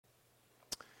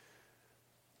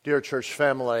Dear church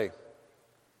family,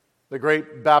 the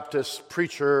great Baptist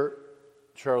preacher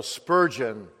Charles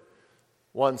Spurgeon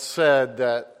once said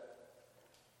that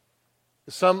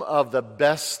some of the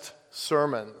best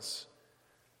sermons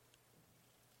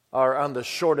are on the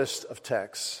shortest of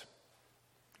texts.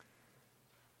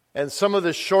 And some of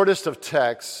the shortest of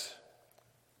texts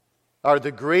are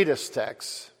the greatest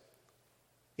texts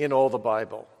in all the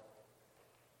Bible.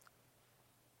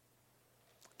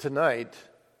 Tonight,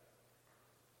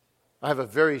 I have a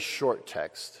very short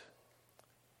text,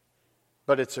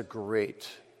 but it's a great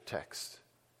text.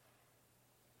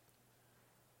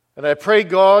 And I pray,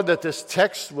 God, that this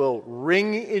text will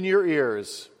ring in your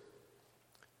ears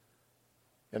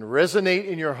and resonate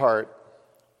in your heart.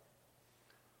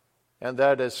 And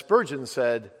that, as Spurgeon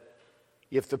said,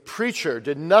 if the preacher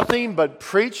did nothing but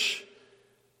preach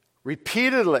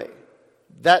repeatedly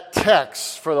that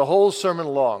text for the whole sermon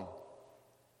long,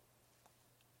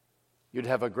 you'd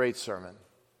have a great sermon.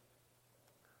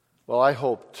 Well, I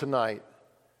hope tonight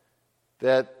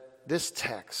that this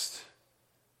text,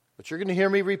 which you're going to hear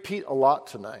me repeat a lot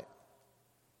tonight,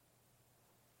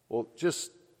 will just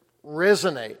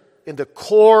resonate in the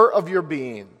core of your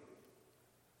being,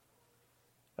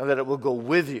 and that it will go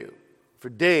with you for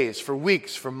days, for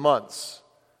weeks, for months,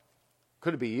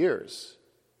 could it be years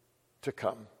to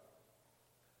come.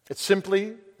 It's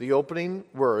simply the opening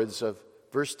words of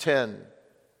verse 10,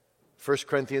 1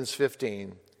 Corinthians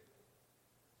 15.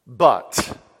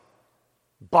 But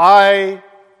by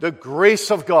the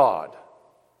grace of God,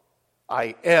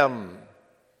 I am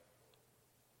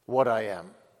what I am.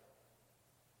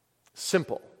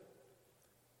 Simple,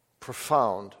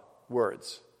 profound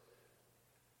words.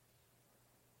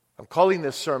 I'm calling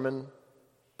this sermon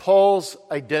Paul's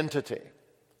Identity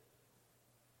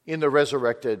in the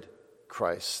Resurrected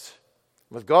Christ.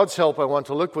 With God's help, I want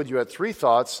to look with you at three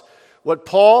thoughts. What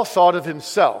Paul thought of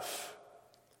himself.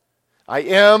 I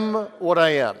am what I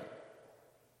am.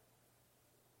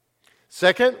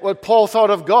 Second, what Paul thought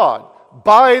of God.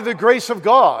 By the grace of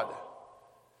God,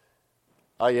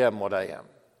 I am what I am.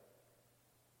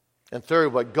 And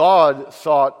third, what God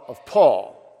thought of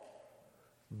Paul.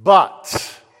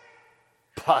 But,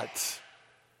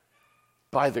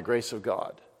 by the grace of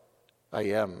God, I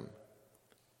am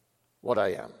what I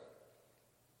am.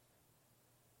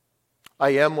 I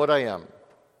am what I am.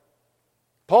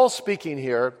 Paul's speaking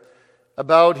here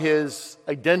about his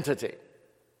identity,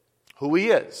 who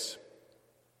he is.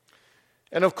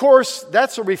 And of course,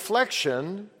 that's a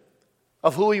reflection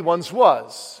of who he once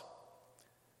was.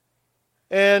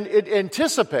 And it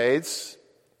anticipates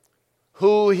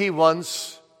who he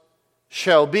once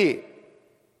shall be.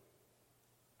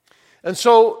 And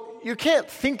so you can't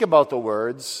think about the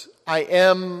words, I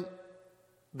am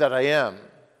that I am,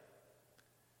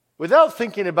 without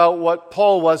thinking about what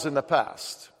Paul was in the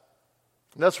past.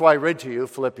 And that's why I read to you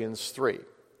Philippians 3,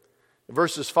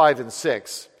 verses 5 and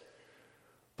 6.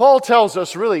 Paul tells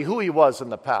us really who he was in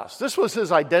the past. This was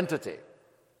his identity.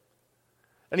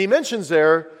 And he mentions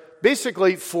there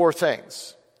basically four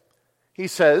things. He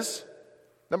says,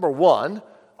 number one,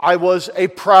 I was a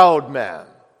proud man.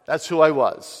 That's who I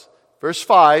was. Verse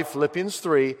 5, Philippians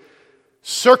 3,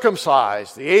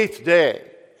 circumcised the 8th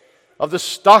day of the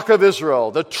stock of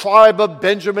Israel, the tribe of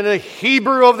Benjamin, a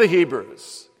Hebrew of the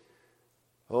Hebrews.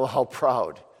 Oh, how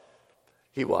proud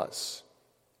he was.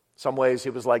 In some ways,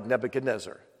 he was like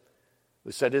Nebuchadnezzar,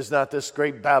 who said, is not this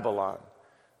great Babylon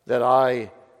that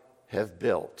I have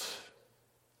built?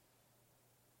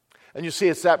 And you see,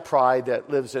 it's that pride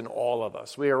that lives in all of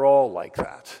us. We are all like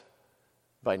that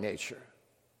by nature.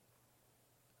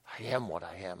 I am what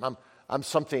I am. I'm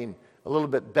something a little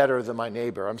bit better than my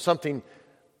neighbor. I'm something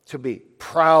to be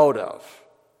proud of.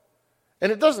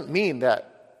 And it doesn't mean that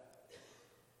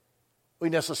we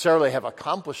necessarily have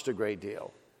accomplished a great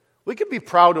deal. We can be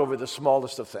proud over the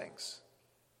smallest of things.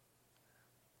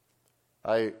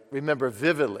 I remember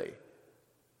vividly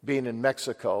being in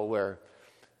Mexico where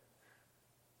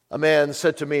a man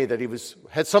said to me that he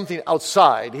had something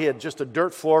outside. He had just a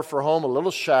dirt floor for home, a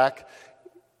little shack.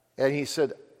 And he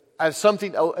said, I have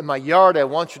something out in my yard I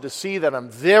want you to see that I'm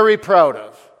very proud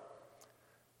of.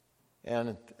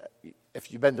 And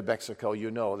if you've been to Mexico,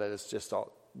 you know that it's just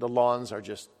all, the lawns are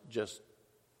just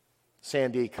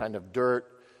sandy kind of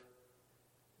dirt.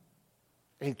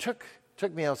 And he took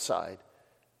me outside,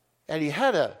 and he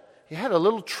had a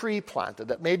little tree planted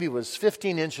that maybe was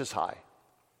 15 inches high,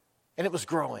 and it was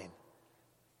growing.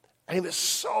 And he was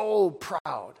so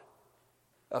proud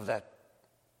of that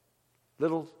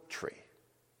little tree.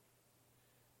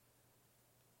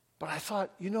 But I thought,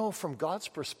 from God's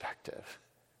perspective,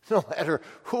 no matter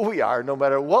who we are, no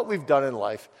matter what we've done in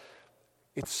life,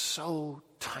 it's so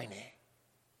tiny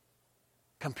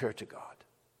compared to God.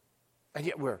 And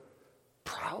yet we're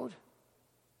proud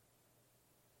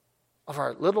of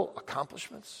our little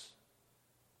accomplishments.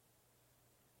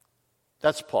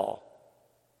 That's Paul.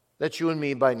 That's you and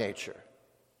me by nature.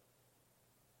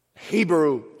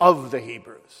 Hebrew of the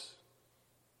Hebrews.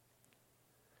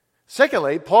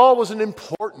 Secondly, Paul was an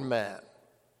important man.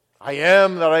 I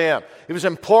am that I am. He was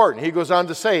important. He goes on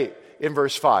to say in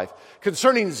verse 5,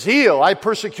 concerning zeal, I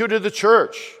persecuted the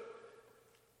church.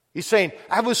 He's saying,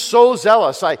 I was so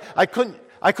zealous. I couldn't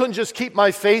just keep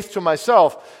my faith to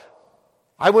myself.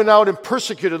 I went out and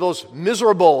persecuted those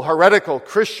miserable, heretical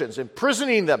Christians,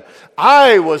 imprisoning them.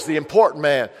 I was the important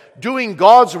man, doing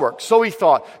God's work. So he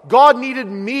thought, God needed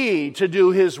me to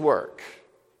do his work.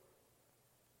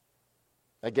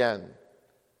 Again,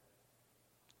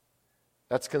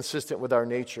 that's consistent with our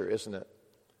nature, isn't it?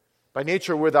 By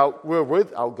nature, we're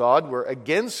without God. We're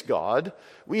against God.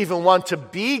 We even want to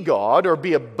be God or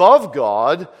be above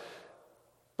God,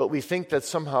 but we think that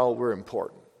somehow we're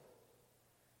important.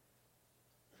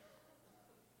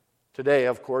 Today,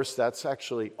 of course, that's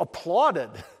actually applauded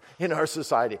in our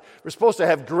society. We're supposed to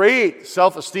have great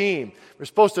self-esteem. We're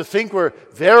supposed to think we're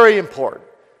very important.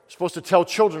 We're supposed to tell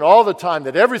children all the time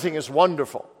that everything is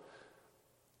wonderful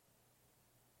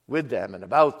with them and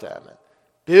about them, and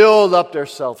build up their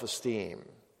self-esteem.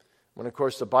 When, of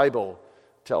course, the Bible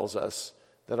tells us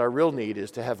that our real need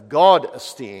is to have God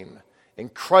esteem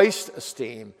and Christ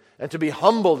esteem and to be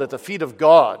humbled at the feet of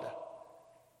God.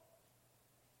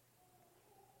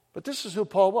 But this is who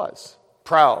Paul was.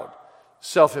 Proud,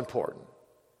 self-important.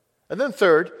 And then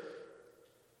third,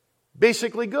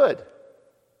 basically good.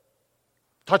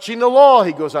 Touching the law,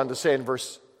 he goes on to say in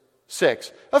verse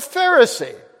 6, a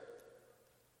Pharisee.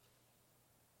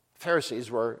 Pharisees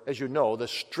were, as you know, the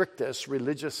strictest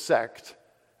religious sect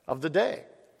of the day.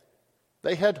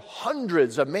 They had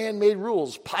hundreds of man-made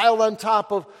rules piled on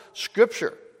top of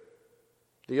Scripture,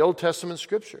 the Old Testament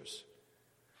Scriptures.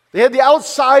 They had the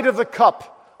outside of the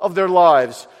cup of their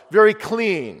lives very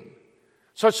clean,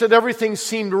 such that everything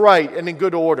seemed right and in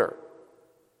good order.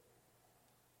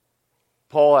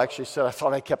 Paul actually said, I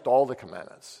thought I kept all the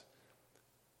commandments,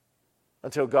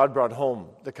 until God brought home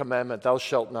the commandment, thou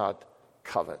shalt not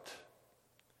covet.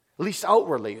 At least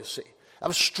outwardly, you see. I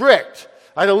was strict.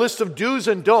 I had a list of do's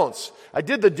and don'ts. I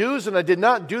did the do's and I did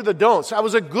not do the don'ts. I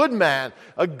was a good man,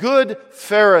 a good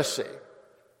Pharisee.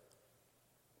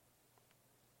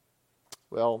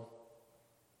 Well,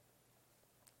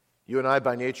 you and I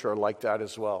by nature are like that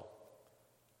as well.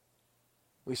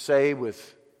 We say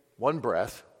with one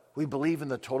breath, we believe in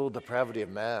the total depravity of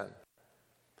man.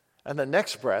 And the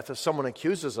next breath, if someone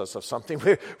accuses us of something,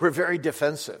 we're very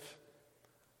defensive.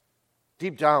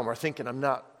 Deep down, we're thinking, I'm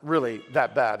not really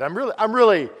that bad. I'm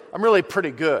really pretty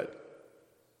good.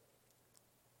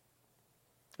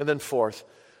 And then fourth,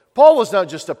 Paul was not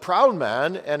just a proud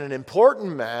man and an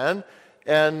important man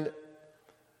and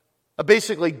a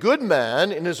basically good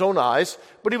man in his own eyes,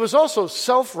 but he was also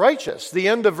self-righteous. The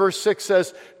end of verse 6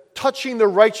 says, touching the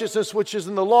righteousness which is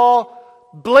in the law,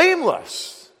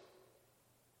 blameless.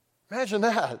 Imagine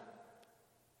that.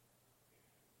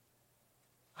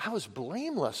 I was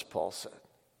blameless, Paul said.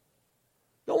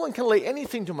 No one can lay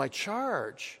anything to my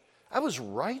charge. I was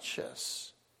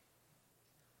righteous.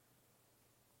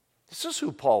 This is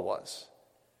who Paul was.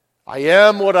 I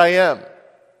am what I am.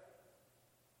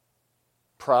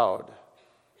 Proud,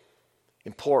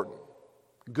 important,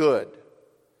 good,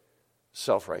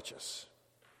 self-righteous.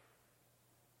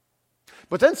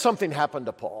 But then something happened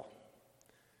to Paul.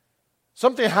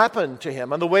 Something happened to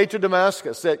him on the way to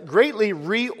Damascus that greatly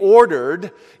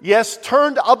reordered, yes,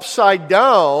 turned upside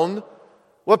down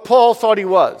what Paul thought he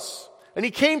was. And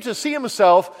he came to see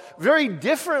himself very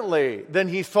differently than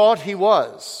he thought he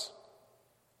was.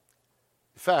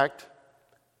 In fact,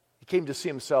 he came to see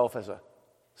himself as a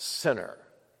sinner.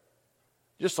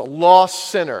 Just a lost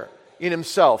sinner in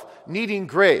himself, needing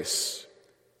grace.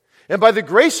 And by the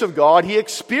grace of God, he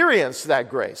experienced that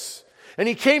grace. And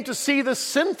he came to see the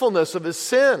sinfulness of his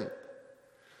sin.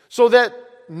 So that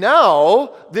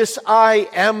now, this I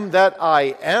am that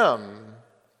I am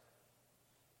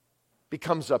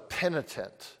becomes a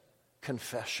penitent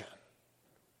confession.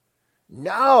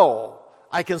 Now,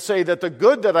 I can say that the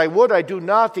good that I would, I do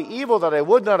not. The evil that I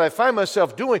would not, I find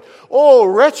myself doing. Oh,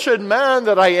 wretched man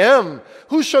that I am,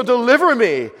 who shall deliver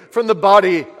me from the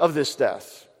body of this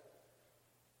death?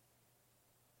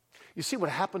 You see, what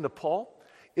happened to Paul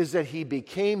is that he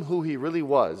became who he really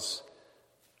was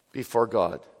before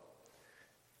God.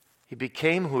 He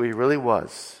became who he really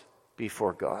was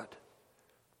before God.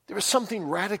 There was something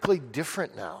radically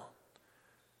different now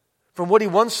from what he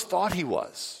once thought he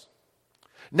was.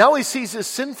 Now he sees his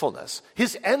sinfulness,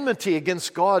 his enmity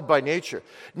against God by nature.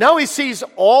 Now he sees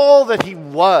all that he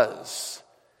was,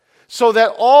 so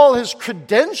that all his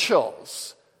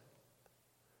credentials,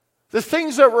 the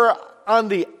things that were on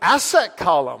the asset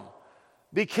column,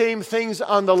 became things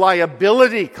on the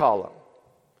liability column.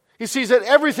 He sees that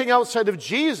everything outside of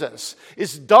Jesus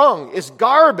is dung, is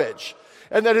garbage,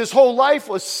 and that his whole life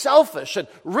was selfish and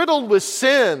riddled with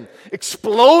sin,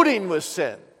 exploding with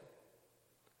sin.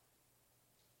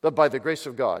 But by the grace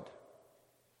of God,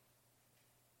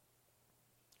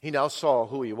 he now saw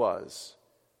who he was,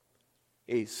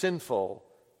 a sinful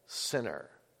sinner.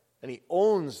 And he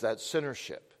owns that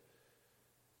sinnership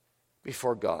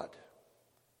before God.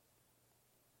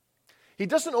 He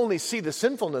doesn't only see the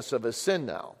sinfulness of his sin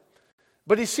now,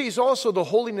 but he sees also the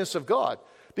holiness of God.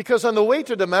 Because on the way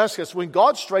to Damascus, when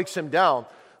God strikes him down,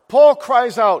 Paul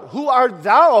cries out, "Who art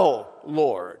thou,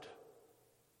 Lord?"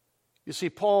 You see,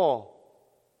 Paul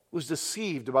was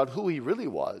deceived about who he really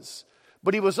was,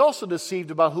 but he was also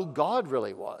deceived about who God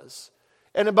really was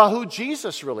and about who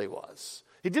Jesus really was.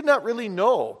 He did not really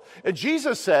know. And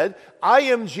Jesus said, "I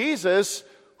am Jesus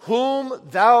whom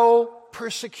thou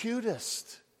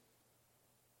persecutest."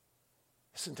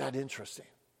 Isn't that interesting?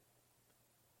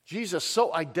 Jesus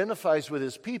so identifies with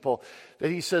his people that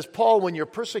he says, "Paul, when you're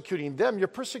persecuting them, you're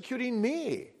persecuting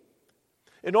me.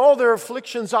 In all their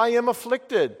afflictions I am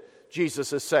afflicted,"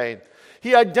 Jesus is saying.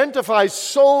 He identifies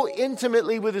so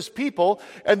intimately with his people,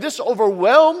 and this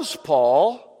overwhelms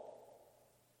Paul.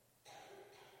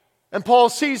 And Paul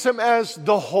sees him as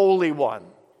the Holy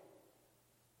One.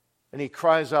 And he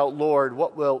cries out, "Lord,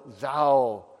 what wilt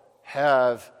thou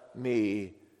have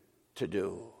me to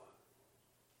do?"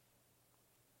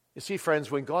 You see, friends,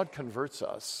 when God converts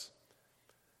us,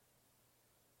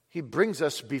 he brings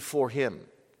us before him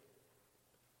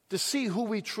to see who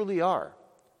we truly are.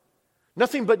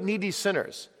 Nothing but needy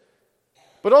sinners.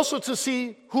 But also to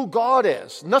see who God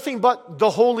is. Nothing but the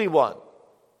Holy One.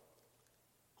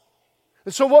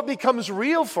 And so what becomes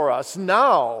real for us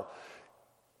now,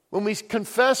 when we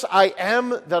confess "I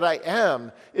am that I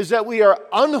am," is that we are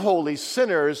unholy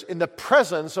sinners in the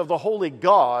presence of the holy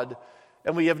God,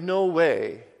 and we have no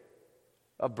way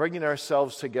of bringing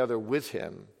ourselves together with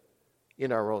him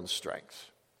in our own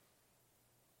strength.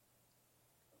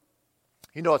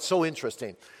 You know, it's so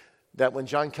interesting that when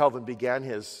John Calvin began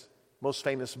his most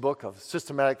famous book of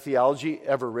systematic theology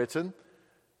ever written,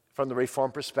 from the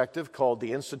Reformed perspective, called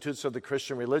The Institutes of the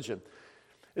Christian Religion,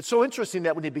 it's so interesting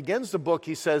that when he begins the book,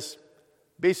 he says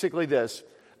basically this: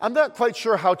 "I'm not quite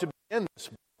sure how to begin this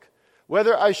book,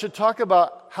 whether I should talk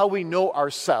about how we know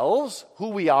ourselves, who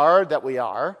we are, that we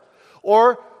are,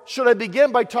 or should I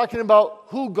begin by talking about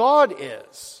who God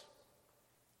is?"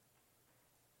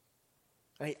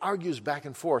 And he argues back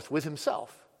and forth with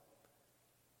himself.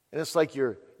 And it's like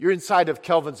you're inside of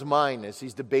Calvin's mind as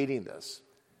he's debating this.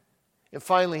 And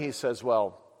finally he says,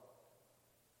 well,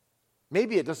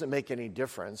 maybe it doesn't make any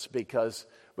difference, because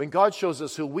when God shows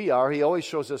us who we are, he always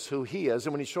shows us who he is.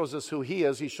 And when he shows us who he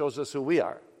is, he shows us who we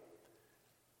are.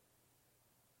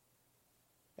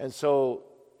 And so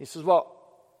he says, well,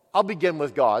 I'll begin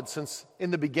with God, since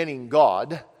in the beginning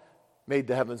God made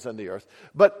the heavens and the earth.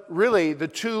 But really, the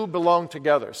two belong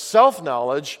together: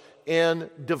 self-knowledge and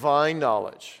divine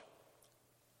knowledge.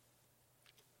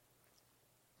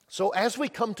 So as we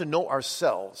come to know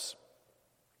ourselves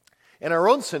and our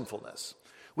own sinfulness,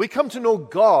 we come to know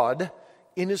God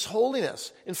in his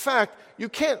holiness. In fact, you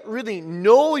can't really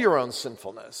know your own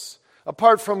sinfulness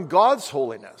apart from God's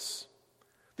holiness.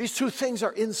 These two things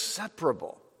are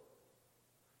inseparable.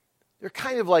 They're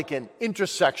kind of like an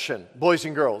intersection, boys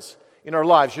and girls, in our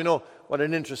lives. You know what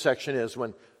an intersection is: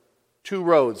 when two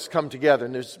roads come together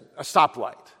and there's a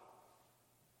stoplight.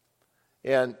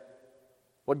 And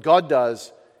what God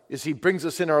does is he brings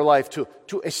us in our life to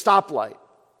a stoplight.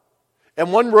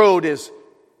 And one road is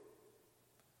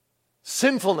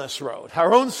sinfulness road,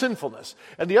 our own sinfulness.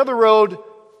 And the other road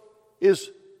is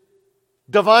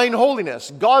divine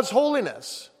holiness, God's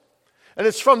holiness. And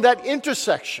it's from that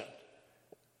intersection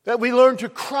that we learn to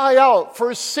cry out for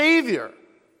a Savior,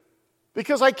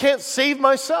 because I can't save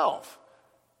myself.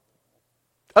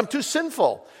 I'm too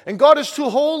sinful, and God is too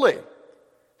holy.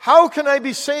 How can I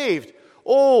be saved?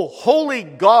 Oh, holy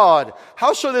God,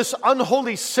 how shall this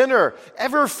unholy sinner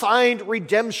ever find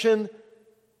redemption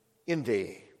in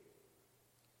thee?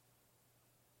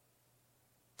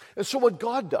 And so what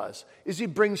God does is he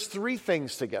brings three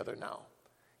things together now.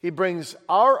 He brings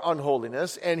our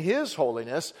unholiness and his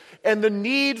holiness and the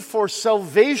need for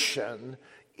salvation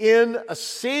in a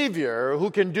Savior who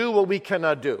can do what we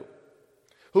cannot do,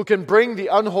 who can bring the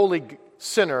unholy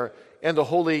sinner and the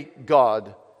holy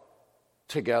God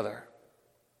together.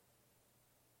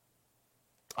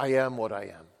 I am what I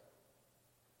am.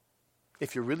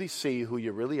 If you really see who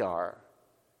you really are,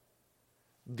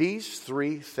 these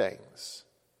three things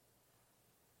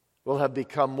will have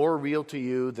become more real to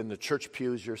you than the church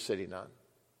pews you're sitting on.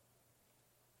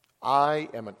 I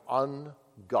am an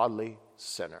ungodly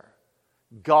sinner.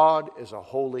 God is a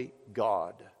holy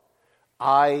God.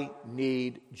 I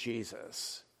need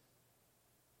Jesus.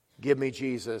 Give me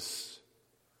Jesus,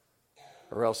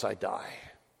 or else I die.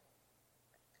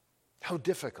 How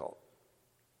difficult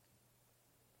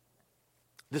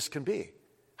this can be.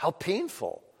 How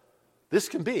painful this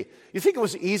can be. You think it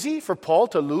was easy for Paul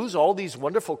to lose all these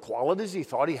wonderful qualities he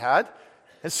thought he had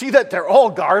and see that they're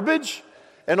all garbage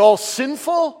and all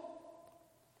sinful?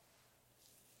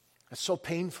 It's so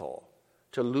painful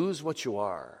to lose what you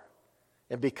are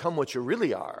and become what you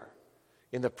really are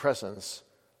in the presence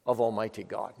of Almighty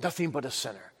God. Nothing but a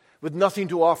sinner with nothing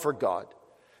to offer God.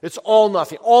 It's all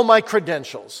nothing. All my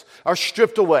credentials are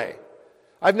stripped away.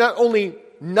 I've not only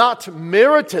not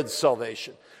merited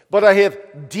salvation, but I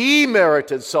have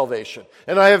demerited salvation.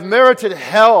 And I have merited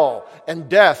hell and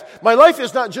death. My life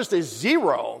is not just a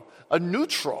zero, a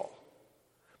neutral.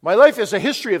 My life is a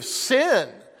history of sin.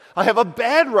 I have a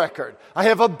bad record. I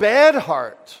have a bad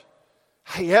heart.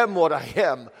 I am what I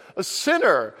am, a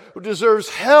sinner who deserves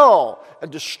hell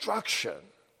and destruction.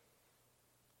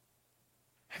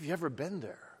 Have you ever been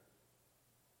there?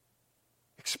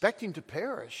 Expecting to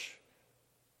perish.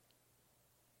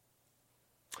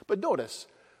 But notice,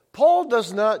 Paul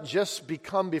does not just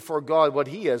become before God what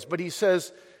he is, but he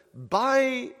says,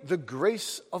 by the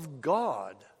grace of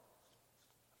God,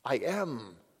 I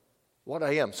am what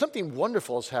I am. Something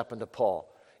wonderful has happened to Paul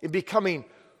in becoming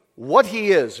what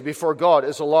he is before God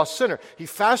as a lost sinner. He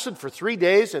fasted for 3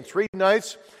 days and 3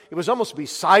 nights. He was almost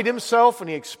beside himself when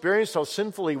he experienced how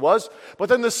sinful he was. But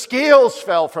then the scales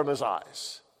fell from his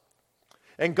eyes.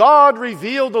 And God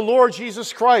revealed the Lord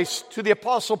Jesus Christ to the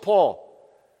Apostle Paul.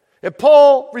 And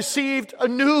Paul received a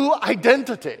new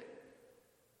identity.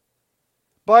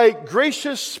 By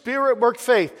gracious Spirit-worked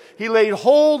faith, he laid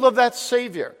hold of that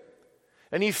Savior.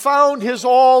 And he found his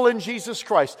all in Jesus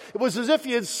Christ. It was as if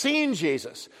he had seen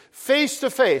Jesus face to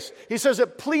face. He says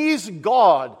it pleased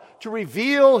God to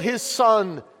reveal his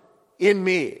Son in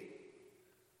me.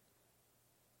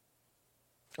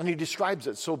 And he describes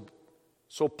it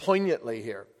so poignantly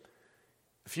here.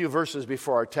 A few verses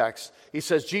before our text, he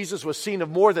says Jesus was seen of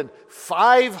more than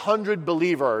 500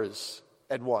 believers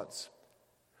at once,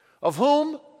 of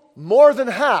whom more than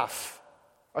half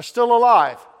are still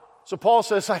alive. So Paul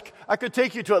says, I could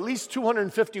take you to at least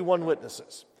 251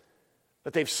 witnesses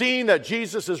that they've seen that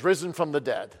Jesus is risen from the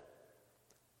dead.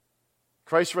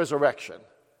 Christ's resurrection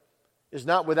is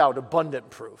not without abundant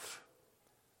proof.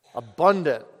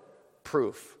 Abundant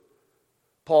proof.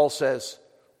 Paul says,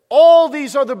 all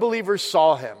these other believers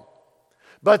saw him.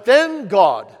 But then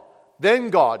God,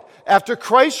 after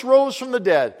Christ rose from the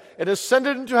dead and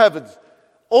ascended into heaven,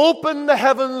 opened the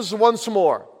heavens once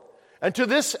more. And to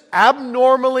this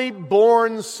abnormally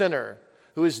born sinner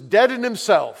who is dead in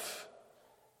himself,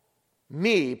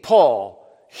 me, Paul,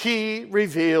 he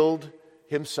revealed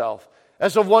himself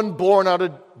as of one born out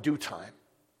of due time.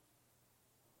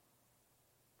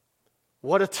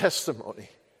 What a testimony.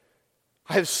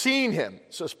 I have seen him,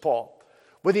 says Paul,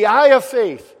 with the eye of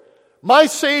faith, my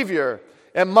Savior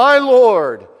and my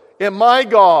Lord and my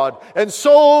God. And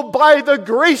so by the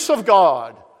grace of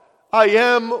God, I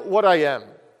am what I am.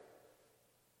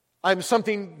 I'm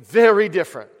something very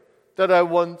different than I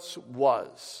once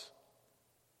was.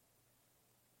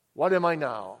 What am I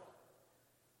now?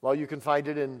 Well, you can find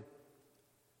it in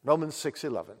Romans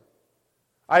 6:11.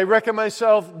 I reckon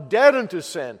myself dead unto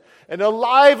sin and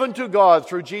alive unto God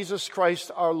through Jesus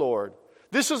Christ our Lord.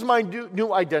 This is my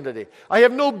new identity. I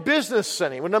have no business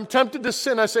sinning. When I'm tempted to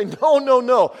sin, I say,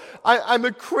 no. I'm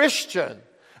a Christian.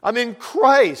 I'm in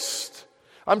Christ.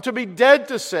 I'm to be dead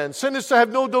to sin. Sin is to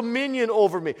have no dominion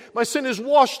over me. My sin is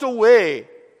washed away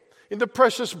in the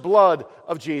precious blood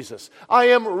of Jesus. I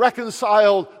am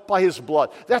reconciled by his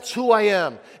blood. That's who I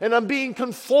am. And I'm being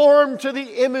conformed to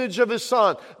the image of his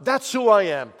Son. That's who I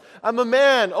am. I'm a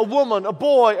man, a woman, a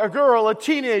boy, a girl, a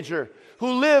teenager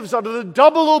who lives out of the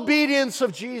double obedience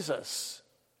of Jesus.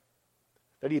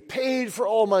 That he paid for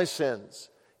all my sins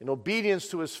in obedience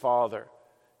to his Father,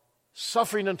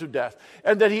 suffering unto death,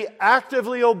 and that he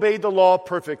actively obeyed the law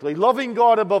perfectly, loving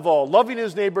God above all, loving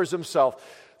his neighbors himself.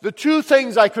 The two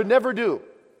things I could never do,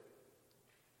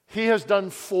 he has done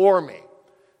for me.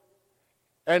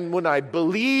 And when I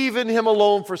believe in him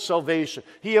alone for salvation,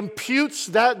 he imputes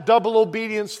that double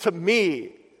obedience to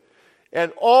me.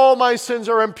 And all my sins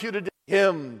are imputed to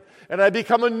Him. And I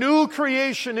become a new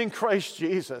creation in Christ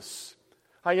Jesus.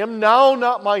 I am now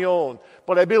not my own,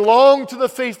 but I belong to the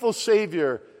faithful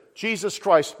Savior, Jesus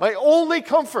Christ, my only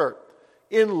comfort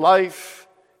in life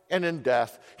and in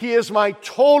death. He is my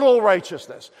total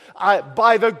righteousness.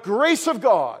 By the grace of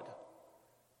God,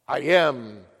 I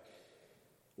am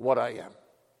what I am.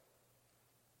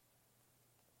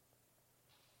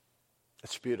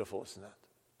 It's beautiful, isn't it?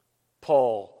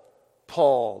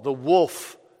 Paul, the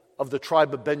wolf of the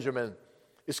tribe of Benjamin,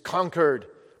 is conquered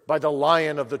by the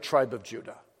lion of the tribe of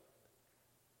Judah.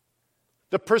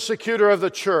 The persecutor of the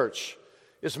church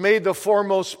is made the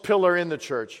foremost pillar in the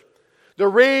church. The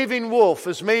raving wolf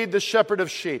is made the shepherd of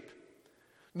sheep.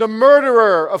 The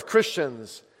murderer of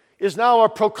Christians is now a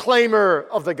proclaimer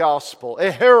of the gospel,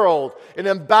 a herald, an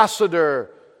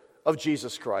ambassador of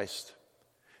Jesus Christ.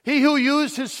 He who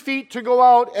used his feet to go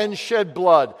out and shed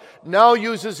blood now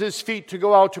uses his feet to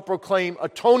go out to proclaim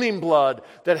atoning blood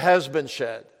that has been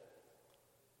shed.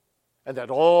 And that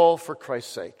all for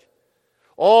Christ's sake.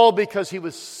 All because he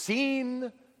was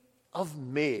seen of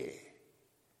me.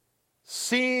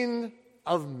 Seen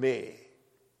of me.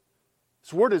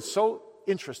 It's worded so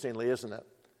interestingly, isn't it?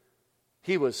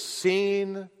 He was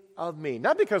seen of me.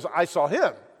 Not because I saw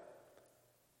him,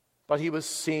 but he was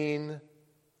seen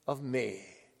of me.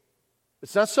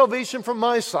 It's not salvation from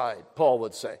my side, Paul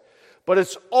would say, but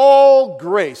it's all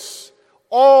grace.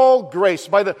 All grace.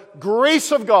 By the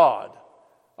grace of God,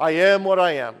 I am what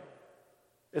I am.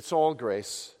 It's all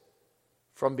grace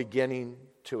from beginning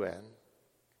to end.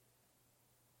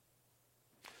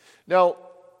 Now,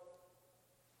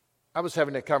 I was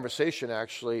having a conversation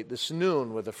actually this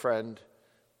noon with a friend,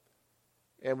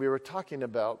 and we were talking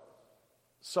about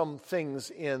some things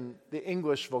in the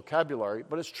English vocabulary,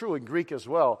 but it's true in Greek as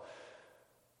well.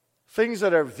 Things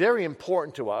that are very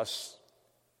important to us,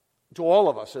 to all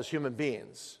of us as human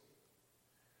beings.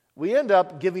 We end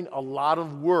up giving a lot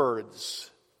of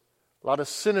words, a lot of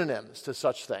synonyms to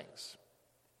such things.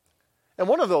 And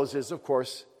one of those is, of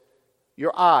course,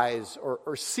 your eyes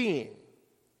or seeing.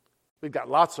 We've got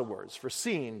lots of words for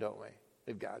seeing, don't we?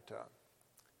 We've got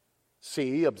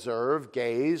see, observe,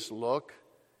 gaze, look,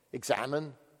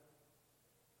 examine.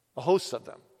 A host of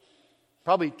them.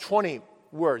 Probably 20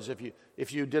 words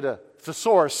if you did a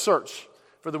thesaurus search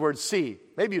for the word see.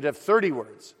 Maybe you'd have 30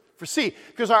 words for see,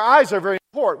 because our eyes are very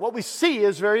important. What we see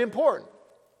is very important.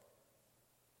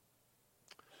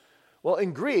 Well,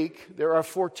 in Greek, there are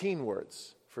 14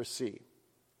 words for see.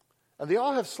 And they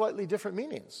all have slightly different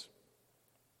meanings.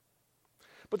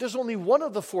 But there's only one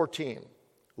of the 14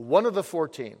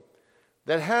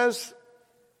 that has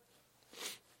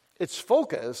its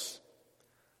focus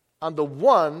on the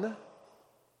one,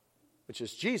 which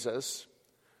is Jesus,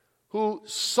 who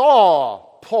saw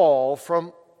Paul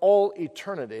from all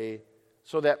eternity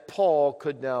so that Paul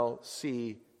could now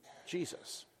see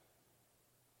Jesus.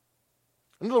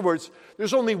 In other words,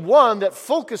 there's only one that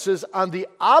focuses on the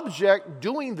object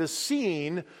doing the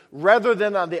seeing rather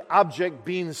than on the object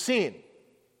being seen.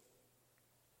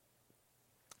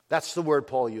 That's the word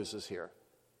Paul uses here.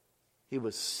 He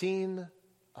was seen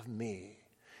of me.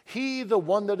 He, the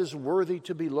one that is worthy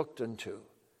to be looked into.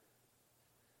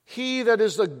 He that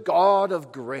is the God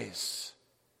of grace.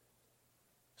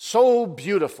 So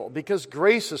beautiful, because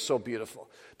grace is so beautiful.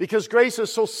 Because grace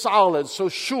is so solid, so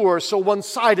sure, so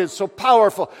one-sided, so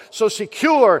powerful, so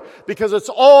secure. Because it's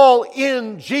all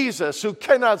in Jesus, who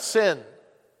cannot sin.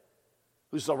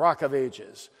 Who's the rock of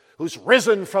ages. Who's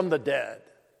risen from the dead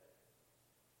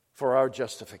for our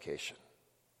justification.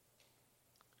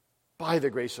 By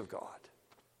the grace of God.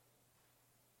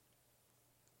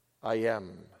 I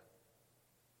am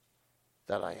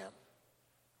that I am.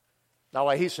 Now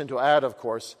I hasten to add, of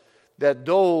course, that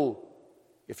though,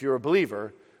 if you're a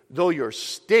believer, though your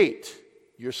state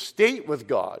with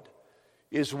God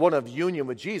is one of union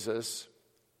with Jesus,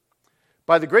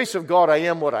 by the grace of God I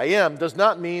am what I am does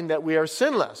not mean that we are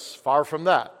sinless. Far from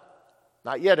that.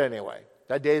 Not yet anyway.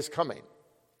 That day is coming.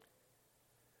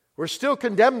 We're still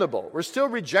condemnable. We're still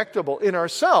rejectable in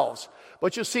ourselves.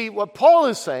 But you see, what Paul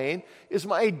is saying is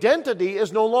my identity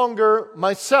is no longer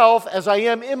myself as I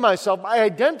am in myself. My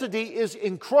identity is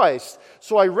in Christ.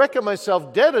 So I reckon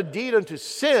myself dead indeed unto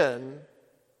sin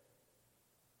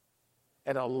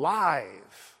and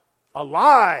alive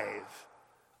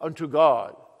unto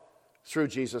God through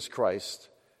Jesus Christ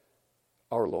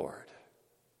our Lord.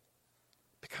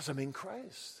 Because I'm in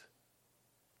Christ.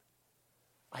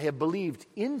 I have believed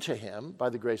into him by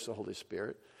the grace of the Holy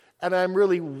Spirit, and I'm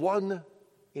really one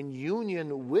in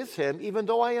union with him, even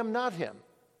though I am not him.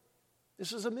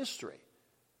 This is a mystery.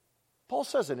 Paul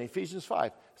says in Ephesians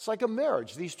 5, it's like a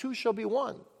marriage. These two shall be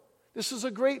one. This is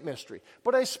a great mystery.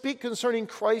 But I speak concerning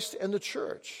Christ and the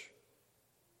church.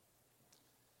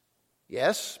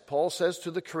 Yes, Paul says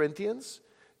to the Corinthians,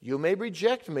 you may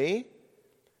reject me.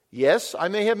 Yes, I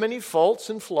may have many faults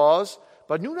and flaws,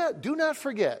 but do not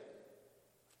forget,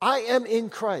 I am in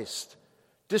Christ,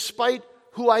 despite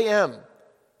who I am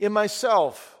in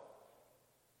myself.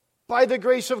 By the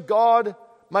grace of God,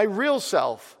 my real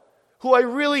self, who I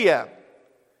really am,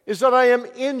 is that I am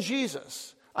in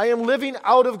Jesus. I am living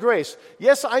out of grace.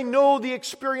 Yes, I know the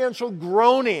experiential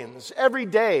groanings every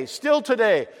day, still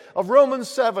today, of Romans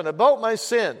 7 about my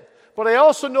sin. But I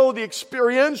also know the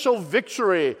experiential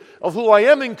victory of who I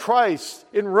am in Christ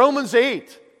in Romans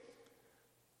 8.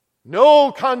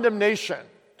 No condemnation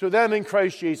to them in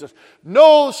Christ Jesus.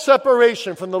 No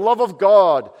separation from the love of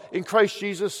God in Christ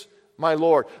Jesus, my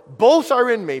Lord. Both are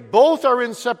in me. Both are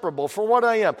inseparable for what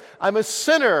I am. I'm a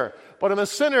sinner, but I'm a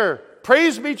sinner,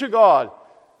 praise be to God,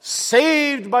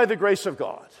 saved by the grace of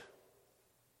God.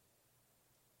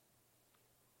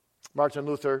 Martin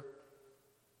Luther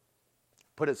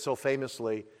put it so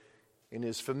famously in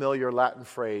his familiar Latin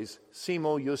phrase,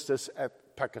 Simo justus et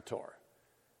peccator.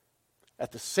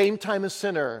 At the same time a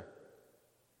sinner,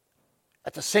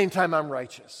 at the same time I'm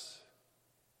righteous,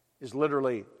 is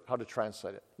literally how to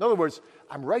translate it. In other words,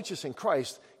 I'm righteous in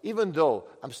Christ even though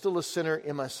I'm still a sinner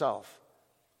in myself.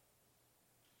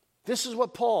 This is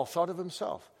what Paul thought of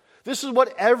himself. This is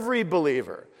what every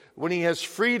believer, when he has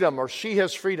freedom or she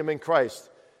has freedom in Christ,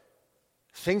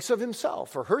 thinks of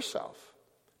himself or herself.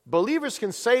 Believers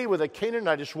can say with a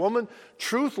Canaanitish woman,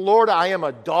 truth, Lord, I am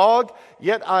a dog,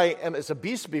 yet I am as a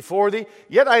beast before thee,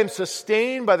 yet I am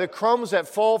sustained by the crumbs that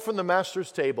fall from the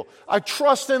master's table. I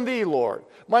trust in thee, Lord.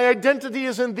 My identity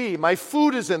is in thee. My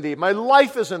food is in thee. My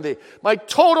life is in thee. My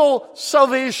total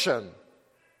salvation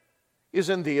is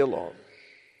in thee alone.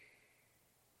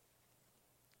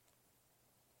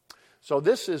 So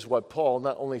this is what Paul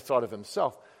not only thought of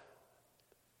himself,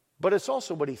 but it's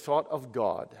also what he thought of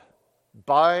God.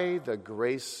 By the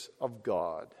grace of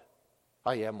God,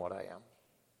 I am what I am.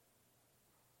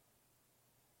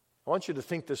 I want you to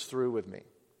think this through with me.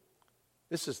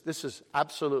 This is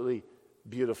absolutely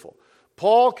beautiful.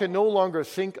 Paul can no longer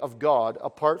think of God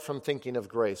apart from thinking of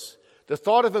grace. The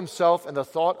thought of himself and the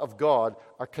thought of God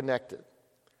are connected.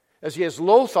 As he has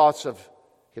low thoughts of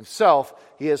himself,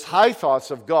 he has high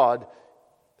thoughts of God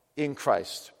in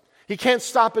Christ. He can't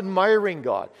stop admiring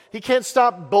God. He can't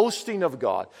stop boasting of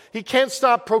God. He can't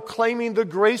stop proclaiming the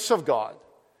grace of God.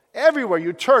 Everywhere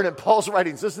you turn in Paul's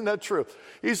writings, isn't that true?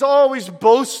 He's always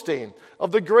boasting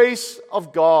of the grace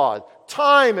of God.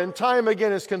 Time and time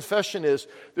again, his confession is,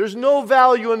 there's no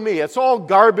value in me. It's all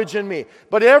garbage in me.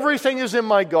 But everything is in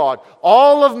my God.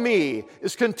 All of me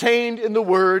is contained in the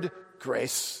word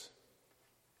grace.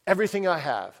 Everything I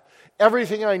have,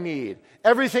 everything I need,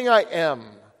 everything I am,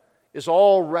 is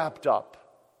all wrapped up.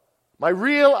 My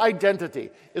real identity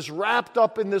is wrapped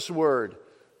up in this word,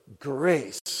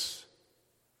 grace.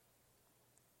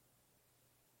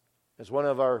 As one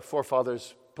of our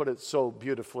forefathers put it so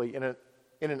beautifully in an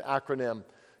acronym,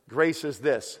 grace is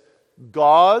this: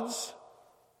 God's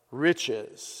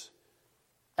riches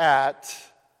at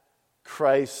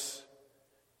Christ's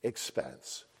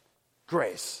expense.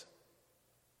 Grace.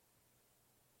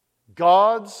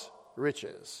 God's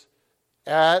riches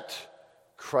at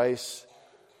Christ's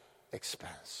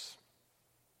expense.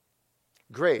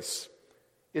 Grace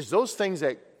is those things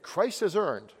that Christ has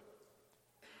earned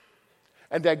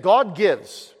and that God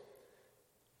gives.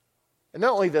 And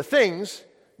not only the things,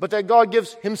 but that God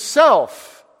gives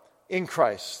himself in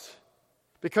Christ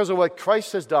because of what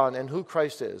Christ has done and who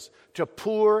Christ is to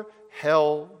poor,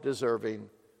 hell-deserving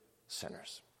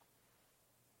sinners.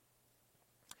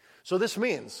 So this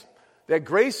means that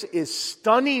grace is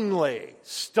stunningly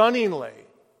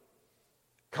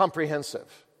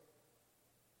comprehensive.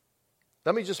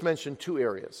 Let me just mention two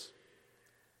areas,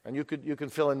 and you can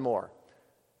fill in more.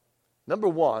 Number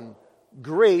one,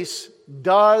 grace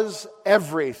does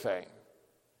everything.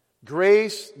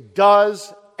 Grace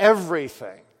does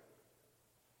everything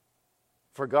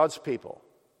for God's people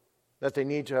that they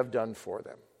need to have done for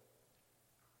them.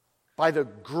 By the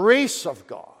grace of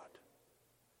God,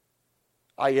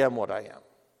 I am what I am.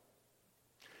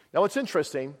 Now, it's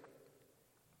interesting,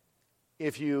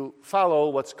 if you follow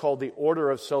what's called the order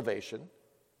of salvation,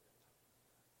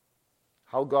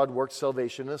 how God works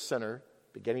salvation in a sinner,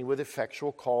 beginning with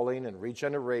effectual calling and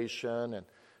regeneration and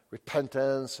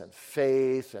repentance and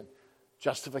faith and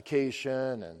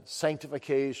justification and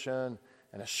sanctification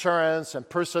and assurance and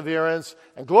perseverance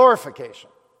and glorification.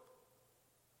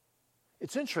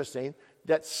 It's interesting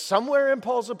that somewhere in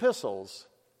Paul's epistles,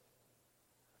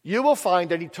 you will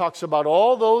find that he talks about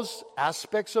all those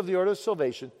aspects of the order of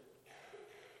salvation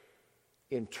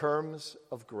in terms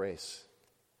of grace.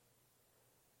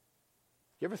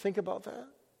 You ever think about that?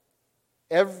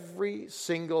 Every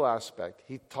single aspect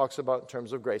he talks about in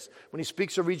terms of grace. When he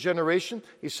speaks of regeneration,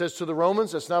 he says to the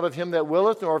Romans, it's not of him that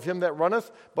willeth, nor of him that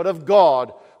runneth, but of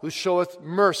God who showeth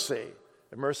mercy.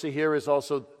 And mercy here is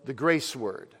also the grace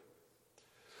word.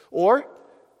 Or,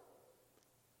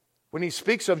 when he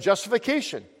speaks of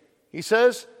justification, he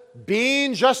says,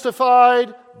 being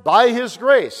justified by his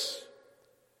grace.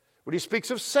 When he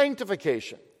speaks of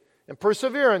sanctification and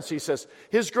perseverance, he says,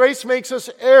 his grace makes us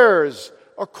heirs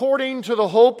according to the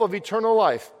hope of eternal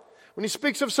life. When he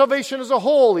speaks of salvation as a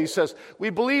whole, he says, we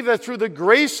believe that through the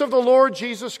grace of the Lord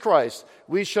Jesus Christ,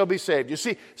 we shall be saved. You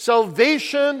see,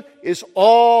 salvation is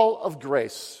all of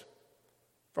grace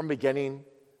from beginning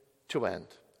to end.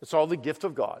 It's all the gift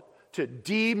of God to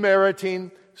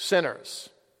demeriting sinners.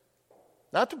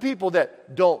 Not to people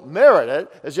that don't merit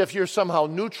it, as if you're somehow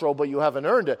neutral but you haven't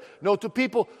earned it. No, to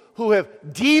people who have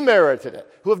demerited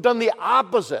it, who have done the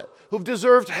opposite, who've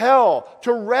deserved hell,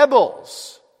 to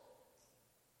rebels.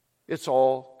 It's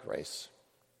all grace.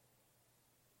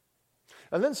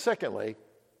 And then secondly,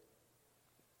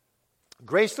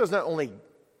 grace does not only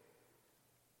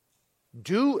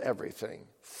do everything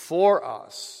for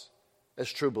us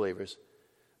as true believers,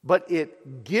 but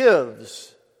it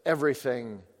gives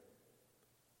everything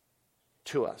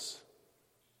to us.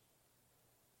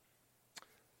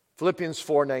 Philippians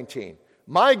 4:19.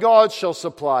 My God shall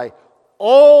supply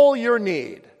all your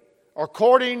need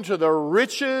according to the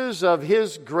riches of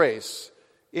his grace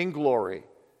in glory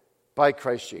by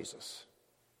Christ Jesus.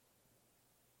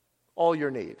 All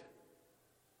your need.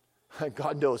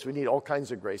 God knows we need all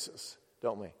kinds of graces,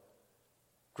 don't we?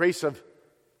 Grace of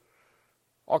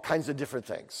all kinds of different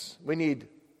things. We need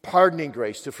pardoning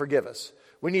grace to forgive us.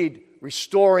 We need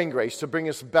restoring grace to bring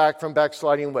us back from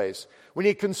backsliding ways. We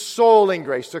need consoling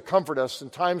grace to comfort us in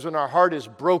times when our heart is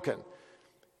broken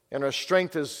and our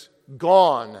strength is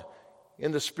gone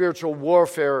in the spiritual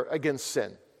warfare against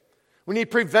sin. We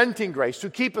need preventing grace to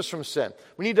keep us from sin.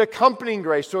 We need accompanying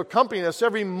grace to accompany us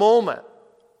every moment.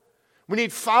 We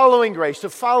need following grace to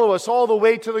follow us all the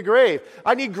way to the grave.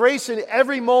 I need grace in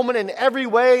every moment, in every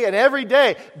way, and every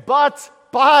day. But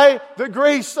by the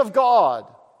grace of God,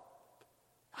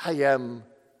 I am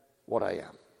what I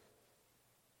am.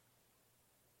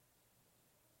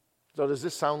 So does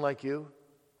this sound like you?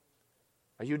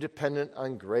 Are you dependent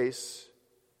on grace?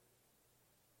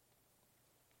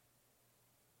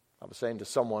 I was saying to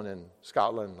someone in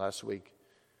Scotland last week,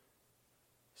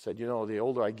 I said, the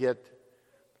older I get,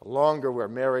 the longer we're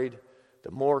married,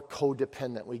 the more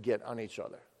codependent we get on each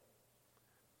other.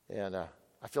 And I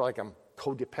feel like I'm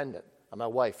codependent on my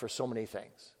wife for so many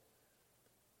things.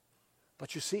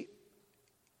 But you see,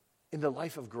 in the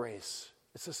life of grace,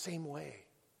 it's the same way.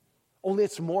 Only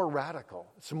it's more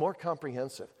radical. It's more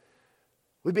comprehensive.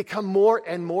 We become more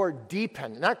and more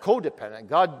dependent, not codependent.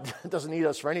 God doesn't need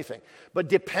us for anything, but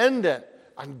dependent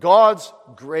on God's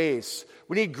grace.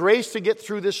 We need grace to get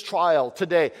through this trial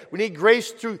today. We need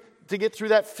grace to get through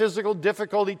that physical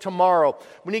difficulty tomorrow.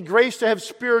 We need grace to have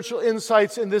spiritual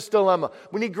insights in this dilemma.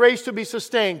 We need grace to be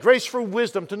sustained, grace for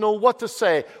wisdom, to know what to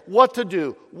say, what to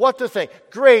do, what to think.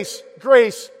 Grace,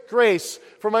 grace, grace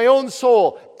for my own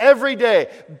soul every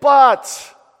day.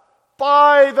 But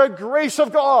by the grace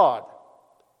of God,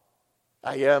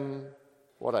 I am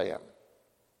what I am.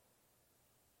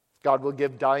 God will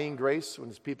give dying grace when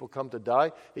his people come to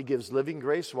die. He gives living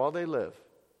grace while they live.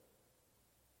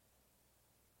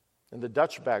 In the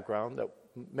Dutch background that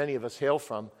many of us hail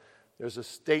from, there's a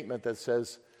statement that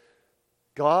says,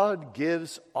 God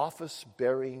gives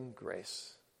office-bearing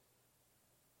grace.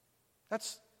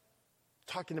 That's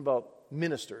talking about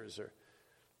ministers or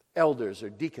elders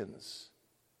or deacons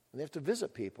when they have to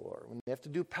visit people or when they have to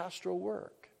do pastoral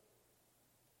work.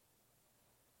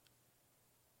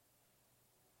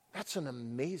 That's an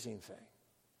amazing thing.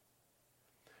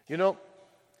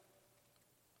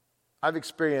 I've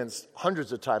experienced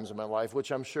hundreds of times in my life,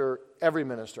 which I'm sure every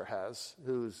minister has,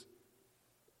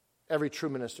 every true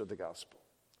minister of the gospel.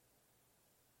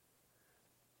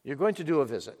 You're going to do a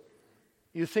visit.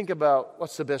 You think about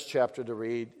what's the best chapter to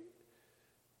read.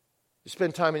 You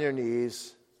spend time on your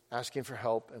knees asking for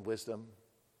help and wisdom.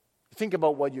 You think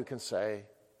about what you can say.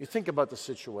 You think about the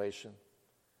situation.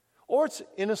 Or it's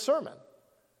in a sermon.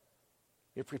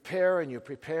 You prepare and you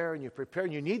prepare and you prepare,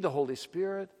 and you need the Holy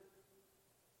Spirit,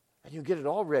 and you get it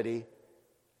all ready.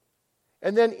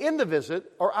 And then in the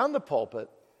visit or on the pulpit,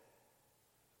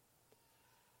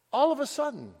 all of a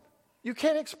sudden, you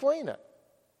can't explain it.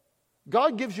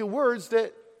 God gives you words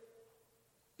that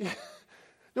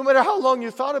No matter how long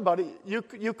you thought about it, you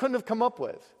couldn't have come up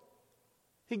with.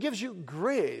 He gives you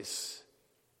grace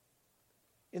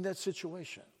in that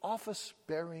situation.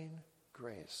 Office-bearing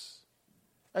grace.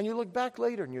 And you look back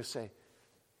later and you say,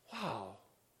 wow,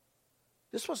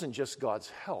 this wasn't just God's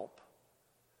help.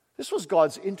 This was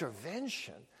God's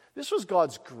intervention. This was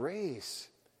God's grace.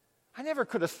 I never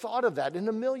could have thought of that in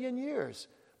a million years.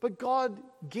 But God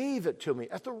gave it to me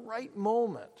at the right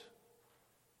moment.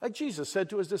 Like Jesus said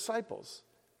to his disciples.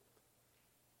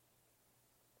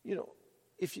 You know,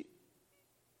 of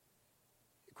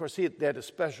course, they had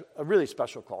a really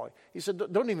special calling. He said,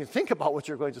 don't even think about what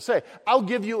you're going to say. I'll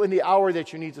give you in the hour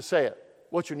that you need to say it,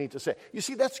 what you need to say. You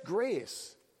see, that's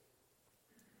grace.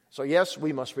 So yes,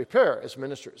 we must prepare as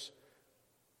ministers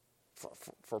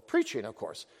for preaching, of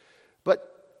course. But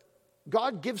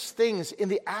God gives things in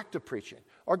the act of preaching,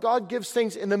 or God gives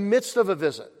things in the midst of a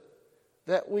visit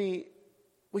that we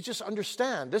just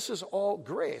understand. This is all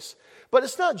grace. But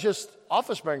it's not just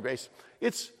office-bearing grace.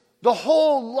 It's the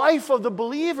whole life of the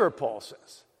believer, Paul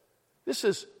says. This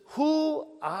is who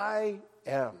I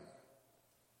am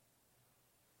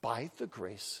by the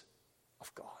grace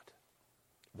of God.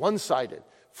 One-sided,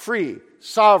 free,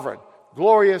 sovereign,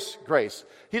 glorious grace.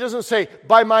 He doesn't say,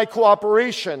 by my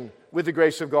cooperation with the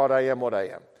grace of God, I am what I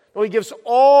am. No, he gives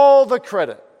all the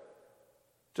credit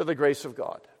to the grace of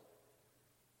God.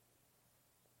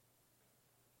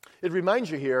 It reminds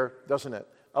you here, doesn't it,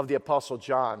 of the Apostle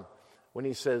John when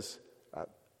he says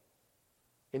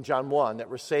in John 1 that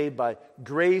we're saved by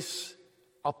grace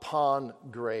upon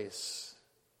grace.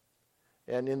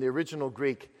 And in the original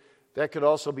Greek, that could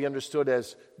also be understood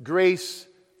as grace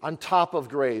on top of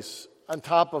grace, on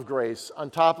top of grace, on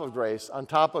top of grace, on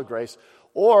top of grace.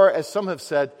 Or, as some have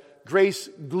said, grace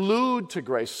glued to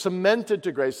grace, cemented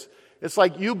to grace. It's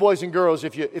like you boys and girls,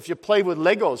 if you play with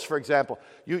Legos, for example,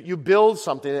 you build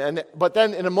something, but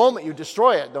then in a moment you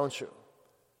destroy it, don't you?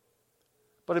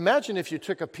 But imagine if you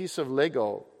took a piece of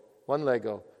Lego, one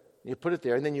Lego, and you put it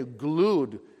there, and then you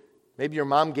glued, maybe your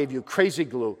mom gave you crazy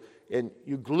glue, and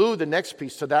you glue the next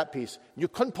piece to that piece. You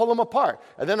couldn't pull them apart.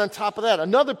 And then on top of that,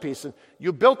 another piece, and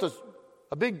you built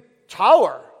a big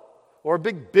tower or a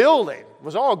big building. It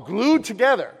was all glued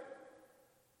together.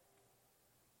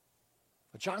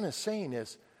 What John is saying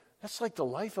is, that's like the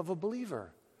life of a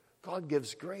believer. God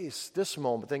gives grace this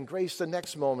moment, then grace the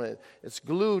next moment. It's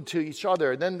glued to each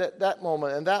other, and then that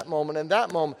moment, and that moment, and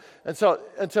that moment,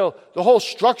 until the whole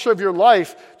structure of your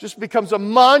life just becomes a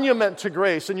monument to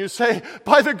grace. And you say,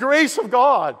 by the grace of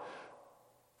God,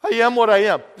 I am what I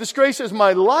am. This grace is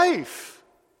my life.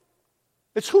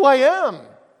 It's who I am.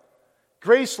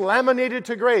 Grace laminated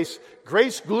to grace,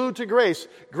 grace glued to grace,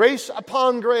 grace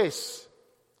upon grace.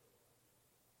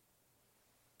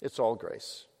 It's all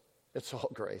grace. It's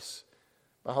all grace.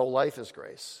 My whole life is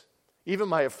grace. Even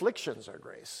my afflictions are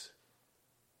grace.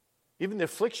 Even the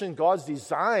affliction God's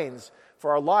designs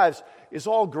for our lives is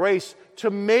all grace to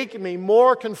make me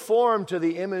more conformed to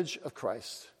the image of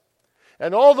Christ.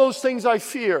 And all those things I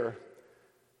fear,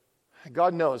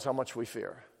 God knows how much we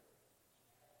fear.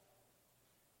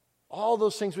 All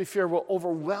those things we fear will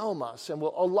overwhelm us and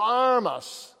will alarm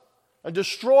us and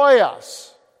destroy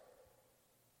us.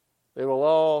 They will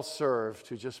all serve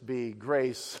to just be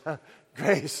grace,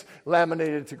 grace,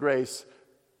 laminated to grace,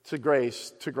 to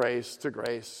grace, to grace, to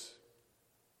grace.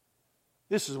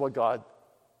 This is what God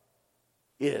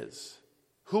is,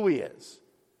 who He is.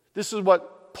 This is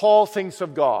what Paul thinks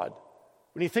of God.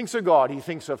 When he thinks of God, he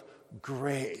thinks of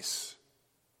grace.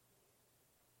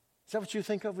 Is that what you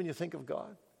think of when you think of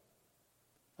God?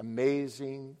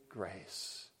 Amazing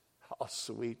grace. How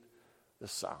sweet the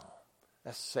sound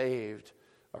that saved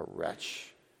a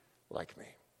wretch like me.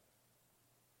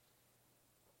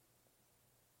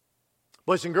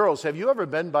 Boys and girls, have you ever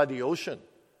been by the ocean?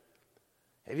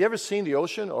 Have you ever seen the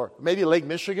ocean, or maybe Lake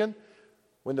Michigan,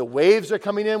 when the waves are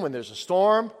coming in, when there's a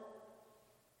storm?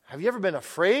 Have you ever been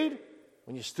afraid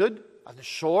when you stood on the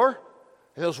shore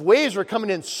and those waves were coming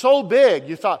in so big,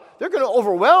 you thought, they're going to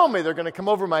overwhelm me, they're going to come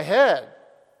over my head.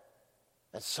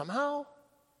 And somehow,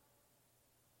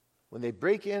 when they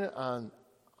break in on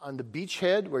the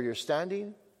beachhead where you're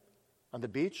standing on the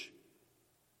beach,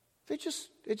 it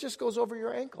just goes over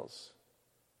your ankles.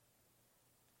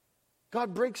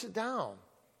 God breaks it down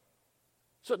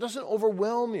so it doesn't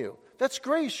overwhelm you. That's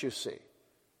grace, you see.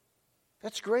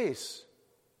 That's grace.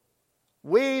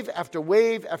 Wave after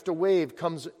wave after wave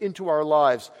comes into our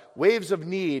lives. Waves of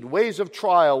need, waves of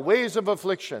trial, waves of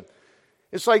affliction.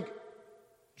 It's like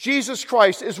Jesus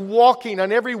Christ is walking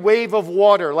on every wave of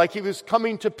water, like He was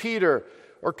coming to Peter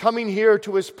or coming here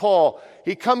to His Paul.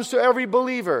 He comes to every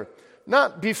believer,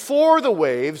 not before the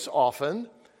waves often,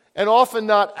 and often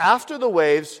not after the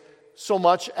waves so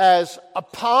much as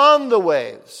upon the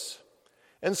waves,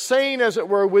 and saying, as it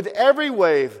were, with every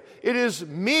wave, it is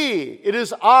me, it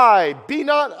is I, be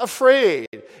not afraid.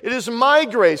 It is my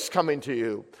grace coming to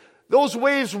you. Those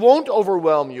waves won't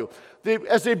overwhelm you.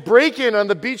 As they break in on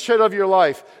the beachhead of your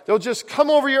life, they'll just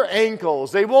come over your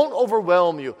ankles. They won't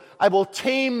overwhelm you. I will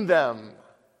tame them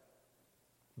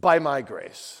by my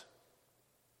grace.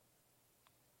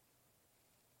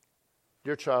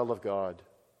 Dear child of God,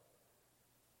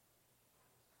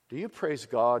 do you praise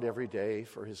God every day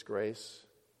for His grace?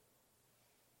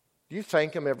 Do you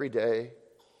thank Him every day?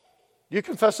 Do you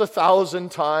confess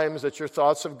 1,000 times that your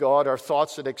thoughts of God are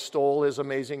thoughts that extol His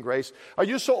amazing grace? Are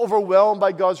you so overwhelmed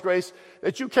by God's grace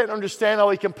that you can't understand how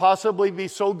He can possibly be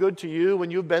so good to you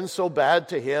when you've been so bad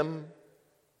to Him?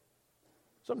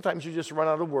 Sometimes you just run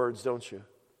out of words, don't you?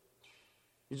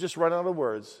 You just run out of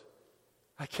words.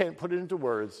 I can't put it into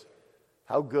words.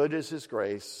 How good is His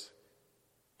grace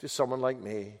to someone like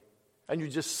me? And you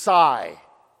just sigh.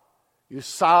 You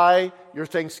sigh your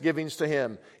thanksgivings to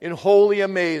Him in holy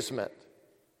amazement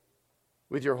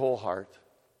with your whole heart.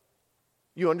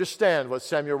 You understand what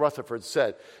Samuel Rutherford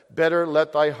said. Better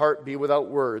let thy heart be without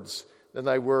words than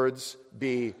thy words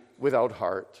be without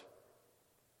heart.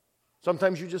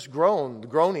 Sometimes you just groan,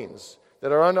 groanings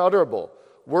that are unutterable,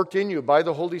 worked in you by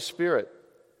the Holy Spirit.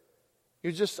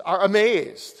 You just are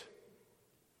amazed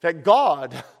that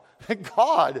God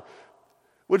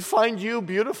would find you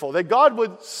beautiful, that God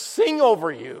would sing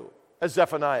over you, as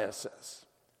Zephaniah says.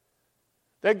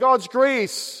 That God's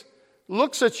grace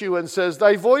looks at you and says,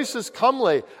 thy voice is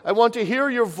comely. I want to hear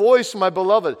your voice, my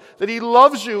beloved. That He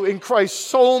loves you in Christ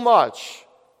so much.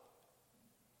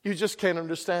 You just can't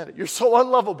understand it. You're so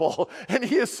unlovable, and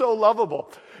He is so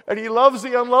lovable. And He loves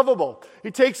the unlovable. He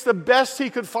takes the best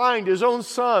He could find, His own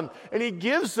Son, and He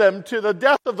gives them to the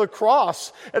death of the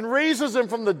cross and raises them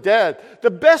from the dead.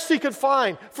 The best He could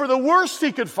find for the worst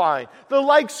He could find, the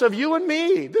likes of you and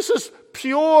me. This is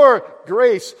pure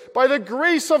grace. By the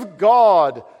grace of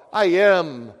God, I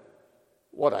am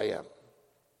what I am.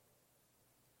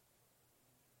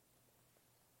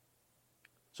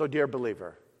 So, dear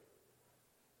believer,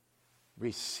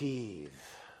 receive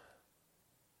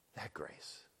that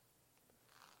grace.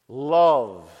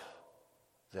 Love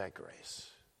that grace.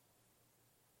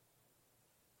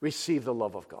 Receive the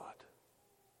love of God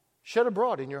shed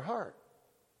abroad in your heart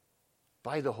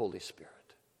by the Holy Spirit.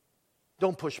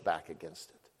 Don't push back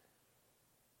against it.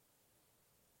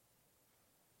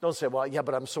 Don't say, well, yeah,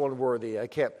 but I'm so unworthy. I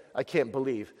can't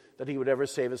believe that He would ever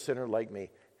save a sinner like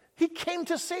me. He came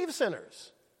to save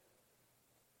sinners.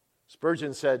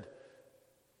 Spurgeon said,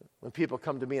 when people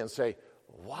come to me and say,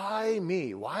 why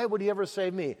me? Why would He ever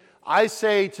save me? I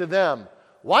say to them,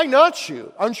 why not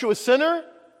you? Aren't you a sinner?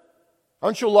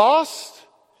 Aren't you lost?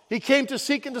 He came to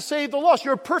seek and to save the lost.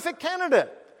 You're a perfect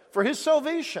candidate for His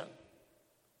salvation.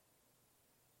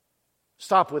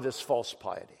 Stop with this false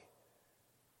piety.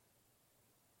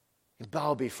 And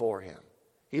bow before Him.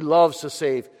 He loves to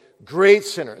save great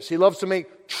sinners. He loves to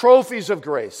make trophies of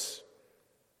grace.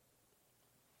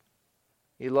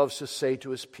 He loves to say to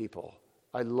His people,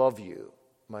 I love you,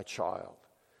 my child,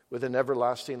 with an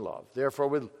everlasting love. Therefore,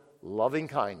 with loving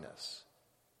kindness,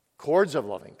 cords of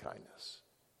loving kindness,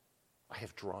 I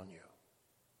have drawn you.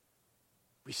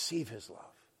 Receive His love.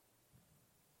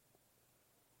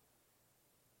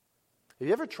 Have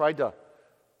you ever tried to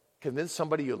convince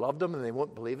somebody you loved them and they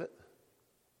won't believe it?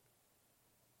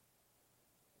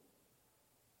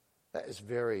 That is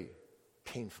very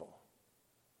painful.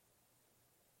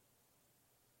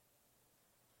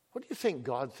 What do you think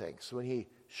God thinks when He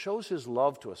shows His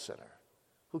love to a sinner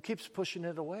who keeps pushing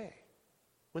it away?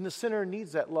 When the sinner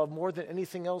needs that love more than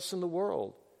anything else in the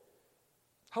world?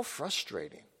 How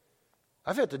frustrating.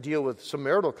 I've had to deal with some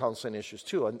marital counseling issues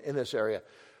too in this area,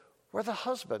 where the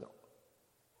husband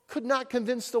could not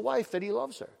convince the wife that he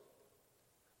loves her,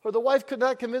 or the wife could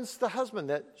not convince the husband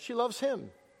that she loves him.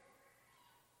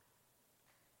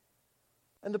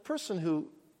 And the person who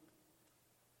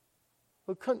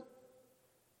couldn't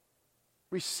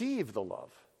receive the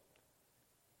love,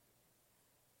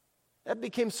 that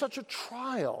became such a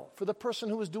trial for the person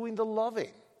who was doing the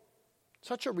loving,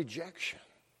 such a rejection.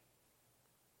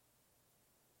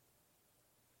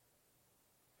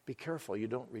 Be careful you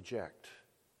don't reject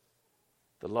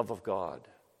the love of God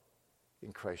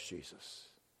in Christ Jesus,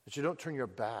 that you don't turn your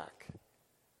back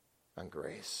on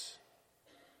grace.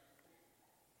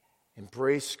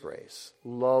 Embrace grace,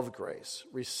 love grace,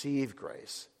 receive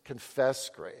grace, confess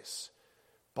grace.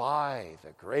 By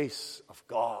the grace of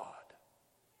God,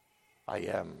 I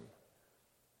am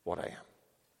what I am.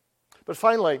 But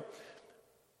finally,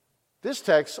 This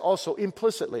text also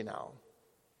implicitly now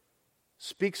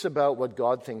speaks about what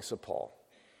God thinks of Paul.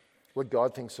 What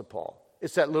God thinks of Paul.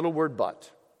 It's that little word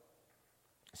but.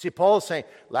 See, Paul is saying,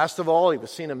 last of all, he was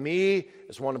seen of me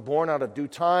as one born out of due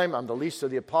time. I'm the least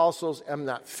of the apostles. I'm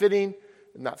not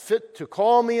fit to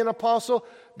call me an apostle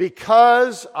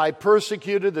because I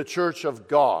persecuted the church of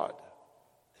God.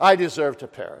 I deserve to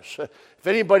perish. If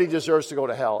anybody deserves to go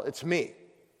to hell, it's me.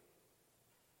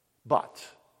 But,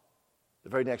 the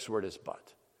very next word is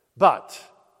but. But,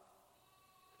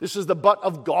 this is the but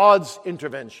of God's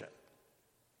intervention.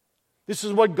 This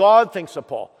is what God thinks of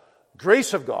Paul.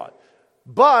 Grace of God.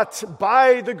 But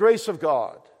by the grace of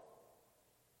God,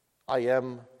 I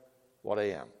am what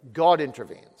I am. God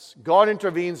intervenes. God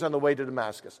intervenes on the way to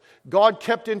Damascus. God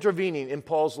kept intervening in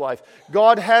Paul's life.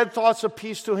 God had thoughts of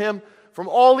peace to him from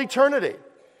all eternity.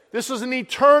 This is an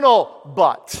eternal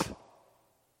but.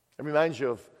 It reminds you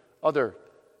of other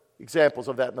examples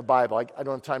of that in the Bible. I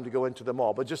don't have time to go into them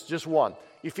all, but just one.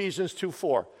 Ephesians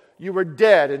 2:4. You were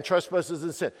dead in trespasses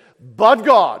and sin. But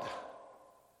God,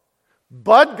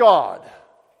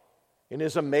 in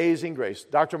His amazing grace.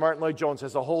 Dr. Martin Lloyd-Jones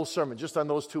has a whole sermon just on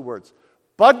those two words.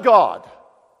 But God.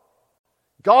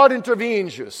 God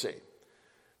intervenes, you see.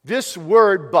 This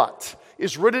word, but,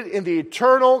 is rooted in the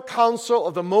eternal counsel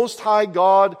of the Most High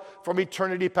God from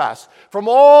eternity past. From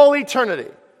all eternity,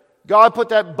 God put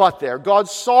that but there. God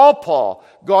saw Paul.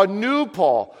 God knew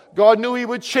Paul. God knew He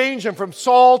would change him from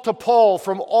Saul to Paul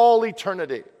from all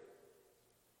eternity.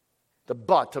 The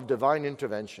but of divine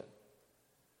intervention.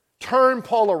 Turn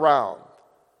Paul around.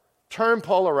 Turn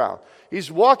Paul around.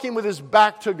 He's walking with his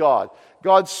back to God.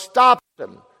 God stops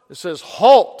him. It says,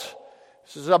 halt. It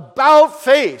says, about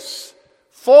face.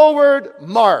 Forward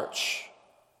march.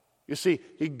 You see,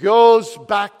 he goes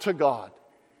back to God.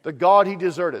 The God he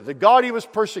deserted. The God he was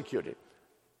persecuting.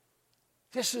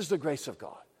 This is the grace of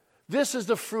God. This is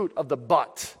the fruit of the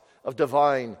but of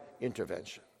divine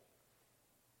intervention.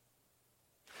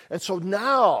 And so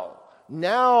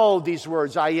now these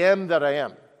words, I am that I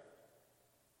am,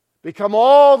 become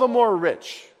all the more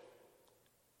rich.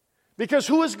 Because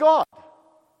who is God? Do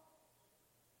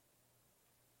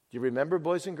you remember,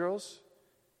 boys and girls,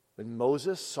 when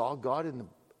Moses saw God in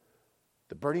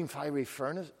the burning fiery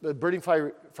furnace, the burning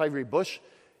fiery bush,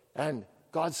 and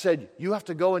God said, you have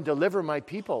to go and deliver my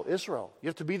people, Israel. You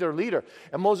have to be their leader.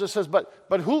 And Moses says,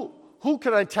 but who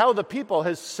can I tell the people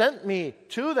has sent me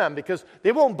to them? Because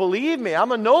they won't believe me.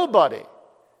 I'm a nobody.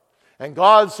 And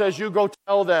God says, you go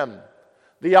tell them,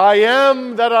 the I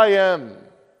am that I am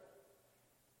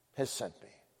has sent me,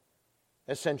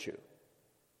 has sent you.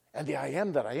 And the I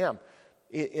am that I am,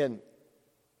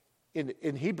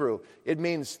 in Hebrew, it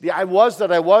means the I was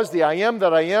that I was, the I am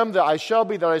that I am, the I shall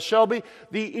be that I shall be,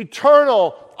 the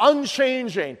eternal,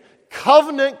 unchanging,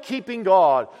 covenant-keeping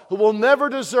God who will never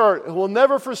desert, who will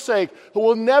never forsake, who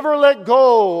will never let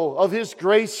go of His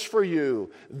grace for you.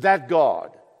 That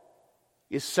God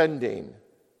is sending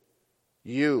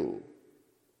you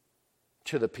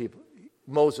to the people,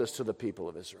 Moses to the people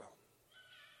of Israel.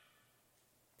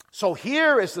 So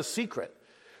here is the secret.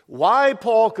 Why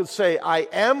Paul could say, I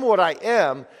am what I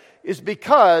am, is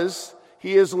because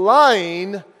he is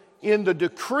lying in the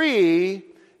decree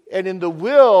and in the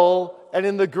will and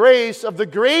in the grace of the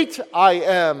great I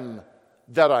am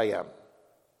that I am.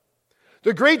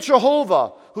 The great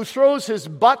Jehovah who throws His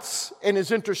buts and His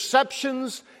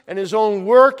interceptions and His own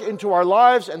work into our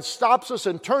lives and stops us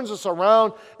and turns us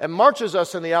around and marches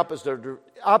us in the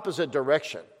opposite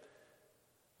direction.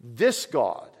 This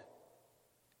God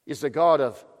is the God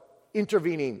of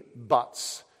intervening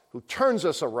buts who turns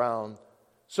us around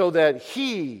so that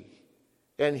He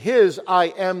and His I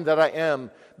am that I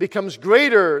am becomes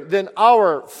greater than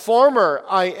our former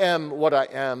I am what I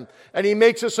am. And He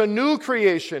makes us a new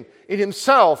creation in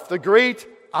Himself, the great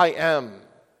I am.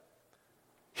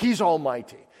 He's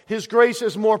almighty. His grace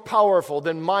is more powerful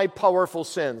than my powerful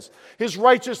sins. His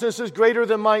righteousness is greater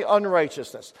than my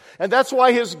unrighteousness. And that's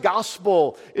why His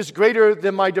gospel is greater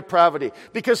than my depravity.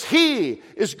 Because He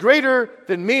is greater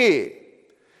than me.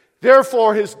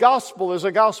 Therefore, His gospel is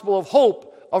a gospel of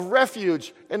hope, of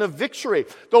refuge, and of victory.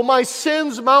 Though my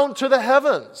sins mount to the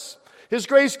heavens, His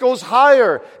grace goes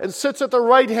higher and sits at the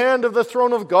right hand of the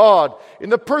throne of God in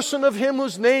the person of Him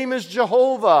whose name is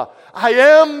Jehovah. I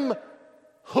am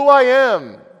who I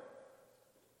am.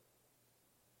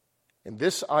 And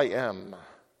this I am.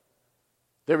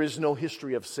 There is no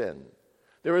history of sin.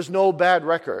 There is no bad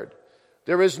record.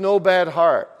 There is no bad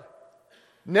heart.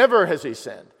 Never has He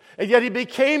sinned. And yet He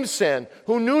became sin,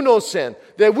 who knew no sin,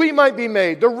 that we might be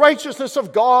made the righteousness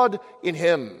of God in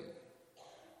Him.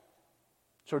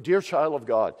 So, dear child of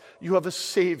God, you have a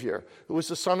Savior who is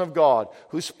the Son of God,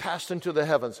 who's passed into the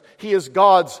heavens. He is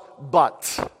God's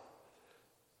but.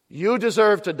 You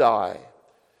deserve to die,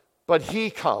 but He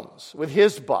comes with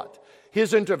His but,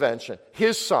 His intervention,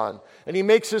 His Son, and He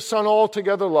makes His Son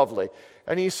altogether lovely.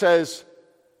 And He says,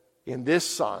 in this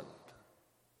Son,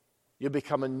 you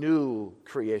become a new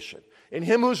creation. In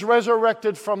Him who's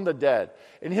resurrected from the dead,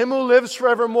 in Him who lives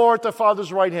forevermore at the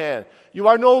Father's right hand, you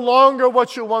are no longer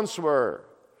what you once were.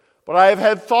 But I have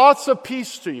had thoughts of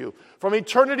peace to you from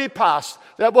eternity past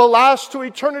that will last to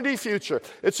eternity future.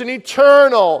 It's an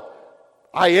eternal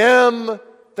I am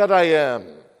that I am.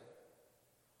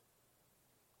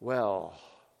 Well,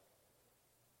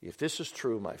 if this is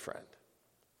true, my friend,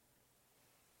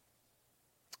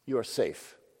 you are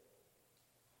safe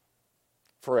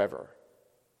forever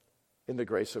in the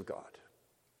grace of God.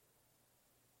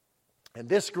 And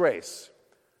this grace,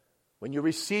 when you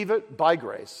receive it by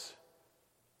grace,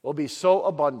 will be so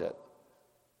abundant,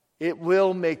 it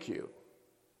will make you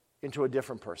into a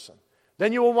different person.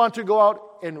 Then you will want to go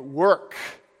out and work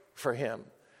for Him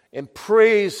and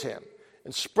praise Him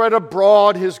and spread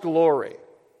abroad His glory.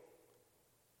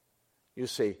 You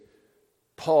see,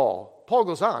 Paul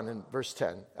goes on in verse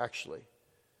 10, actually.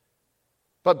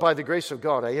 But by the grace of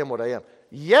God, I am what I am.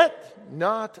 Yet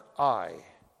not I,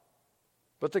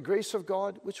 but the grace of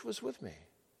God which was with me.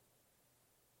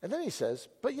 And then he says,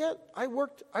 but yet I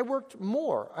worked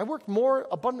more. I worked more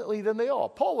abundantly than they all.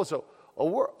 Paul was a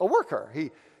worker.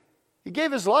 He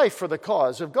gave his life for the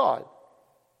cause of God.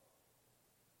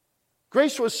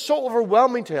 Grace was so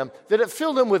overwhelming to him that it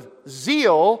filled him with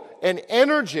zeal and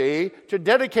energy to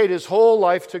dedicate his whole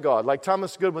life to God. Like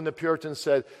Thomas Goodwin, the Puritan,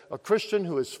 said, a Christian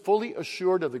who is fully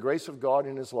assured of the grace of God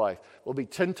in his life will be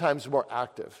 10 times more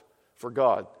active for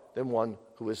God than one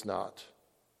who is not.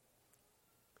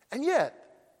 And yet,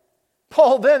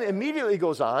 Paul then immediately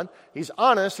goes on. He's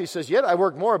honest. He says, yet I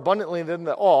work more abundantly than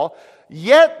they all.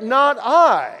 Yet not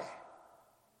I.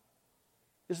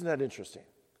 Isn't that interesting?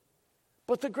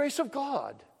 But the grace of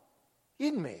God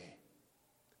in me.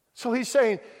 So he's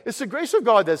saying, it's the grace of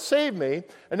God that saved me,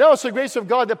 and now it's the grace of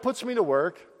God that puts me to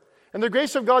work, and the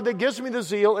grace of God that gives me the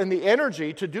zeal and the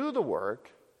energy to do the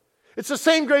work. It's the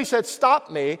same grace that stopped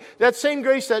me, that same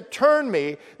grace that turned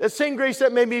me, that same grace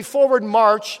that made me forward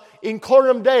march in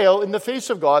coram Deo in the face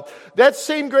of God, that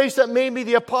same grace that made me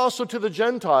the apostle to the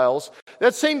Gentiles,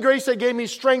 that same grace that gave me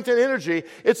strength and energy.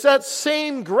 It's that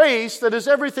same grace that is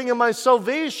everything in my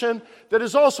salvation, that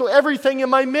is also everything in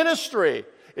my ministry.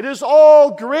 It is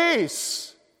all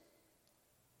grace.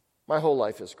 My whole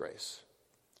life is grace.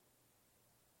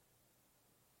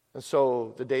 And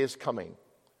so the day is coming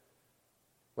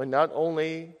when not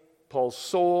only Paul's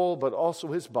soul, but also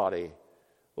his body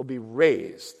will be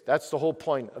raised. That's the whole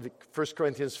point of 1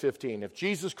 Corinthians 15. If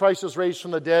Jesus Christ is raised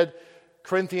from the dead,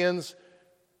 Corinthians,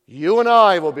 you and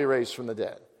I will be raised from the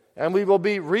dead. And we will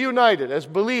be reunited as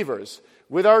believers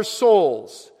with our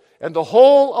souls. And the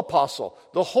whole apostle,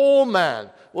 the whole man,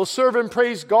 will serve and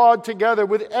praise God together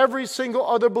with every single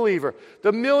other believer,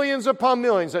 the millions upon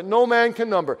millions that no man can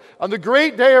number, on the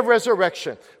great day of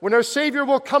resurrection, when our Savior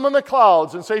will come in the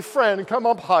clouds and say, friend, come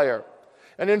up higher,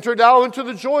 and enter thou into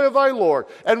the joy of thy Lord.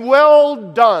 And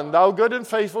well done, thou good and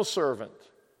faithful servant,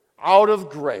 out of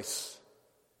grace.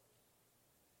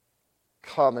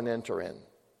 Come and enter in.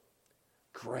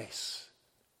 Grace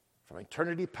from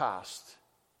eternity past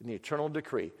in the eternal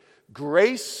decree.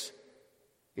 Grace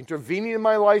intervening in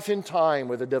my life in time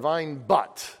with a divine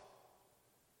but.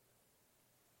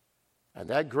 And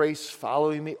that grace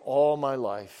following me all my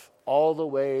life, all the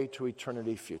way to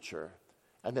eternity future.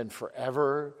 And then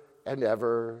forever and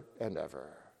ever and ever.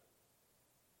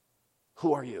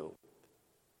 Who are you?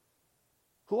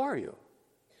 Who are you?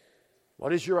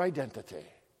 What is your identity?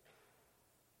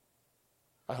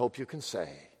 I hope you can say,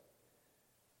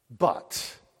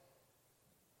 but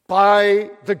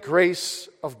by the grace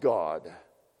of God,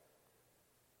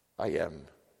 I am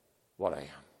what I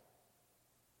am.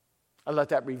 And let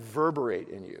that reverberate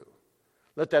in you.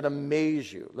 Let that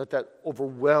amaze you. Let that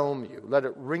overwhelm you. Let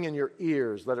it ring in your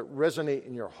ears. Let it resonate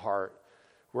in your heart.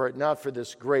 Were it not for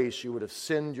this grace, you would have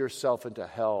sinned yourself into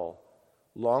hell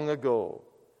long ago,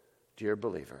 dear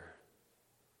believer.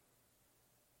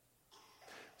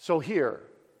 So here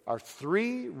are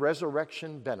 3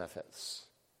 resurrection benefits.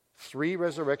 3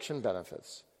 resurrection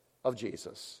benefits of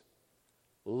Jesus.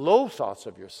 Low thoughts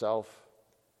of yourself,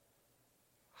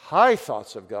 high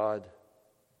thoughts of God,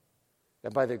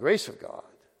 and by the grace of God,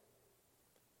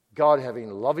 God having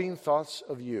loving thoughts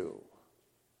of you.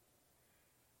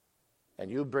 And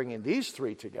you bringing these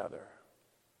 3 together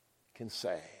can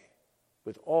say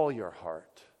with all your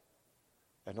heart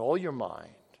and all your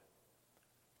mind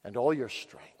and all your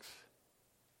strength.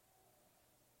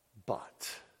 But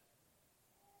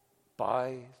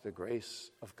by the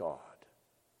grace of God,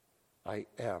 I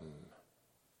am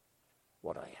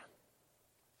what I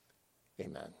am.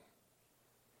 Amen.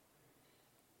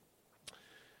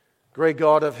 Great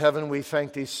God of heaven, we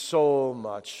thank thee so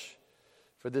much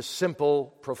for this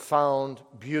simple, profound,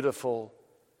 beautiful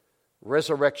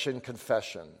resurrection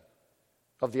confession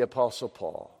of the Apostle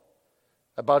Paul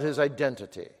about his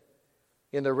identity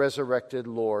in the resurrected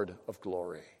Lord of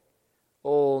glory.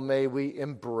 Oh, may we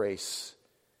embrace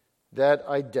that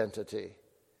identity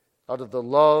out of the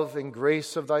love and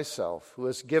grace of thyself, who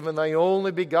hast given thy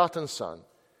only begotten Son,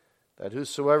 that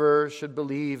whosoever should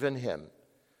believe in him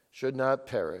should not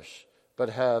perish, but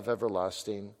have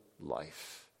everlasting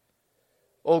life.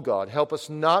 Oh God, help us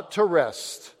not to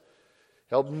rest.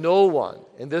 Help no one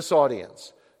in this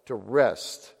audience to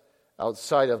rest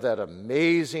outside of that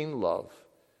amazing love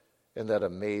and that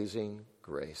amazing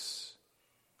grace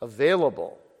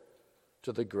available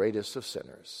to the greatest of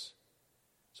sinners.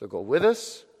 So go with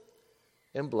us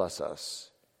and bless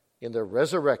us in the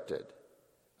resurrected,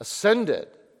 ascended,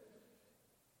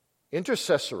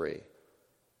 intercessory,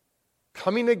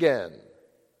 coming again,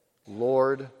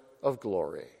 Lord of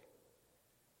glory.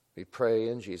 We pray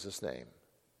in Jesus' name.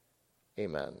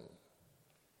 Amen.